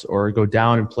Russ, or go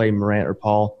down and play Morant or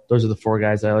Paul. Those are the 4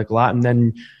 guys I like a lot. And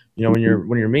then, when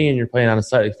you're me and you're playing on a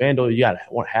site like FanDuel, you got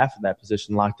half of that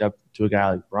position locked up to a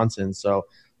guy like Brunson. So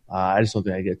I just don't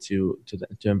think I get to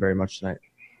him very much tonight.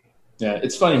 Yeah,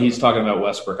 it's funny he's talking about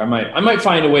Westbrook. I might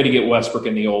find a way to get Westbrook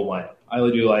in the old lineup. I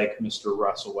do like Mr.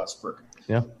 Russell Westbrook.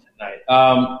 Yeah.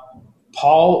 Tonight.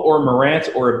 Paul or Morant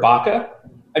or Ibaka.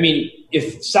 I mean,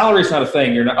 if salary's not a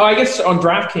thing, you're not. Oh, I guess on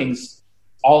DraftKings,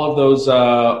 all those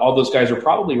guys are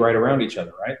probably right around each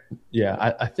other, right?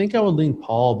 Yeah, I think I would lean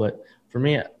Paul, but for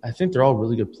me, I think they're all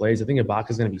really good plays. I think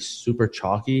Ibaka's going to be super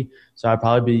chalky, so I'd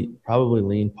probably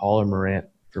lean Paul or Morant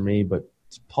for me, but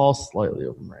Paul slightly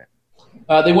over Morant.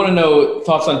 They want to know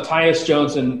thoughts on Tyus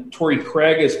Jones and Torrey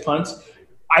Craig as punts.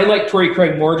 I like Torrey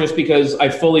Craig more just because I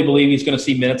fully believe he's going to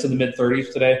see minutes in the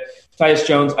mid-30s today. Tyus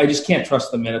Jones, I just can't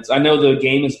trust the minutes. I know the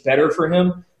game is better for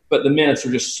him, but the minutes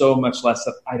are just so much less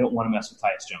that I don't want to mess with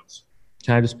Tyus Jones.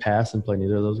 Can I just pass and play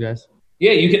neither of those guys?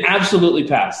 Yeah, you can absolutely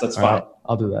pass. That's fine. Right,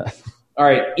 I'll do that. All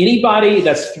right. Anybody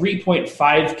that's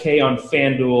 3.5K on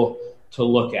FanDuel to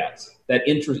look at.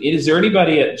 Is there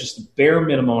anybody at just the bare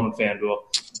minimum on FanDuel?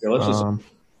 Here,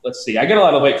 let's see. I got a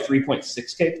lot of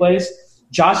 3.6K plays.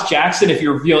 Josh Jackson, if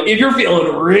you're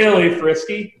feeling really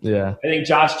frisky, yeah, I think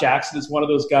Josh Jackson is one of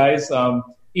those guys.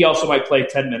 He also might play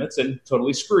 10 minutes and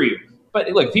totally screw you.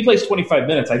 But look, if he plays 25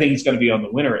 minutes, I think he's going to be on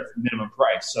the winner at the minimum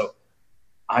price. So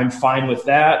I'm fine with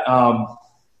that.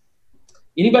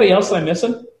 Anybody else that I'm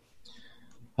missing?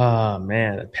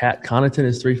 Man, Pat Connaughton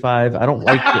is 3.5. I don't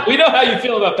like it. We know how you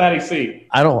feel about Patty C.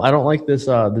 I don't like this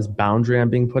boundary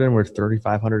I'm being put in where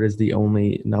 3,500 is the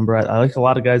only number. I like a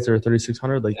lot of guys that are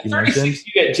 3,600, like you mentioned.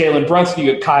 You get Jalen Brunson,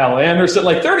 you get Kyle Anderson.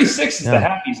 36 is the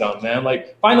happy zone, man.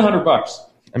 Find $100.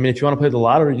 I mean, if you want to play the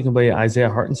lottery, you can play Isaiah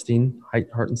Hartenstein,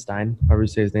 however you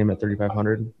say his name, at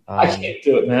 3,500. I can't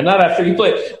do it, man. Not after you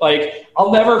play.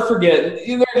 I'll never forget.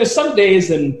 There are just some days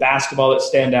in basketball that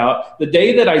stand out. The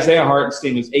day that Isaiah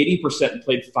Hartenstein was 80% and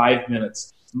played 5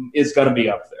 minutes is going to be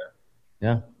up there.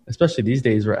 Yeah, especially these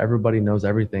days where everybody knows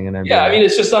everything. And yeah, I mean,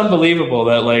 it's just unbelievable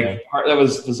that that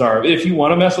was bizarre. If you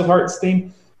want to mess with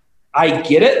Hartenstein, I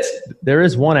get it. There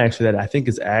is one actually that I think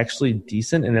is actually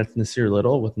decent, and that's Nasir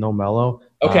Little with no Melo.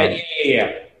 Okay,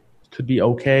 yeah. Could be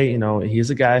okay. He's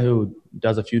a guy who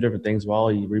does a few different things well.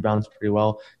 He rebounds pretty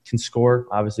well, can score.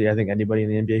 Obviously, I think anybody in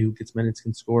the NBA who gets minutes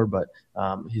can score, but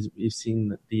we've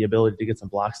seen the ability to get some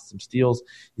blocks and some steals.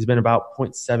 He's been about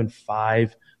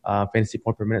 0.75 fantasy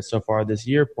point per minute so far this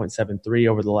year, 0.73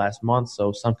 over the last month,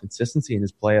 so some consistency in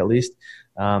his play at least.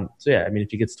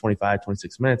 If he gets 25,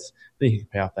 26 minutes, I think he can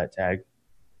pay off that tag.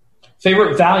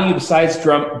 Favorite value besides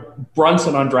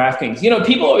Brunson on DraftKings?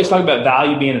 People always talk about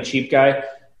value being a cheap guy.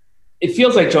 It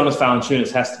feels like Jonas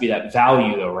Valanciunas has to be that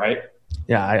value, though, right?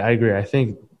 Yeah, I agree. I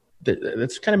think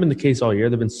that's kind of been the case all year.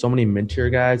 There have been so many mid-tier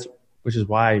guys, which is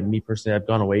why me personally, I've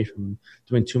gone away from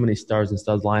doing too many stars and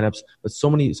studs lineups, but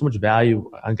so much value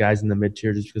on guys in the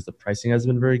mid-tier just because the pricing has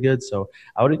been very good. So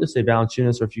I would either say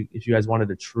Valanciunas, or if you guys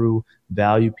wanted a true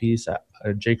value piece,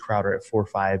 Jay Crowder at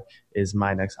 4.5 is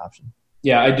my next option.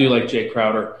 Yeah, I do like Jay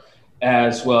Crowder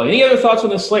as well. Any other thoughts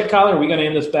on this slate, Kyle? Are we going to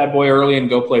end this bad boy early and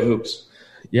go play hoops?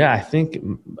 Yeah, I think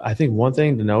one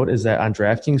thing to note is that on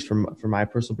DraftKings, for my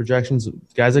personal projections,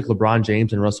 guys like LeBron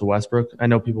James and Russell Westbrook, I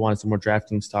know people wanted some more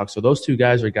DraftKings talk. So those two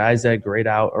guys are guys that grade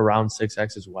out around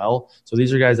 6x as well. So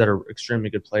these are guys that are extremely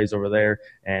good plays over there,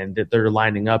 and that they're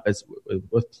lining up as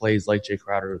with plays like Jay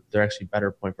Crowder. They're actually better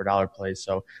point per dollar plays.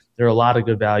 So there are a lot of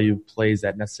good value plays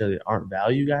that necessarily aren't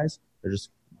value guys. They're just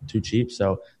too cheap.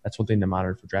 So that's one thing to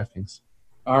monitor for DraftKings.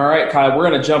 All right, Kyle, we're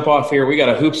going to jump off here. We got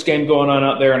a hoops game going on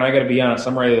out there, and I got to be honest,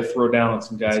 I'm ready to throw down on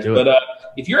some guys. But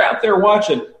if you're out there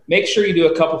watching, make sure you do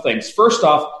a couple things. First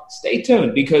off, stay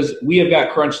tuned because we have got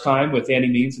crunch time with Andy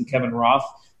Means and Kevin Roth.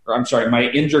 Or I'm sorry,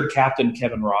 my injured captain,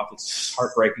 Kevin Roth. It's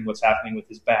heartbreaking what's happening with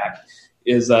his back.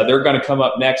 They're going to come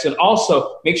up next. And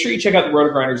also, make sure you check out the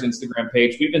RotoGrinders Instagram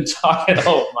page. We've been talking –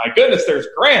 oh, my goodness, there's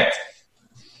Grant.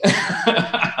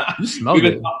 You smelled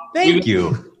it. Thank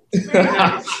you.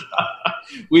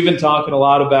 We've been talking a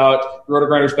lot about the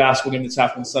RotoGrinders basketball game that's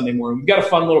happening Sunday morning. We've got a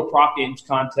fun little prop games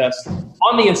contest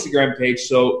on the Instagram page,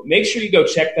 so make sure you go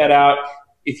check that out.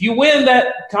 If you win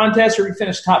that contest or you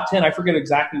finish top 10, I forget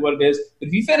exactly what it is, but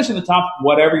if you finish in the top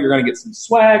whatever, you're going to get some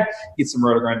swag, get some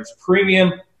RotoGrinders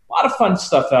premium, a lot of fun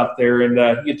stuff out there, and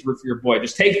you get to root for your boy.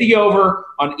 Just take the over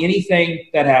on anything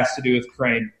that has to do with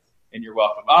Crane. And you're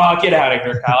welcome. Oh, get out of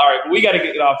here, Kyle. All right, we got to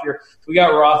get off here. We got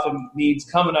Roth and Needs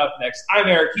coming up next. I'm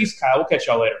Eric. He's Kyle. We'll catch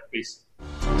y'all later. Peace.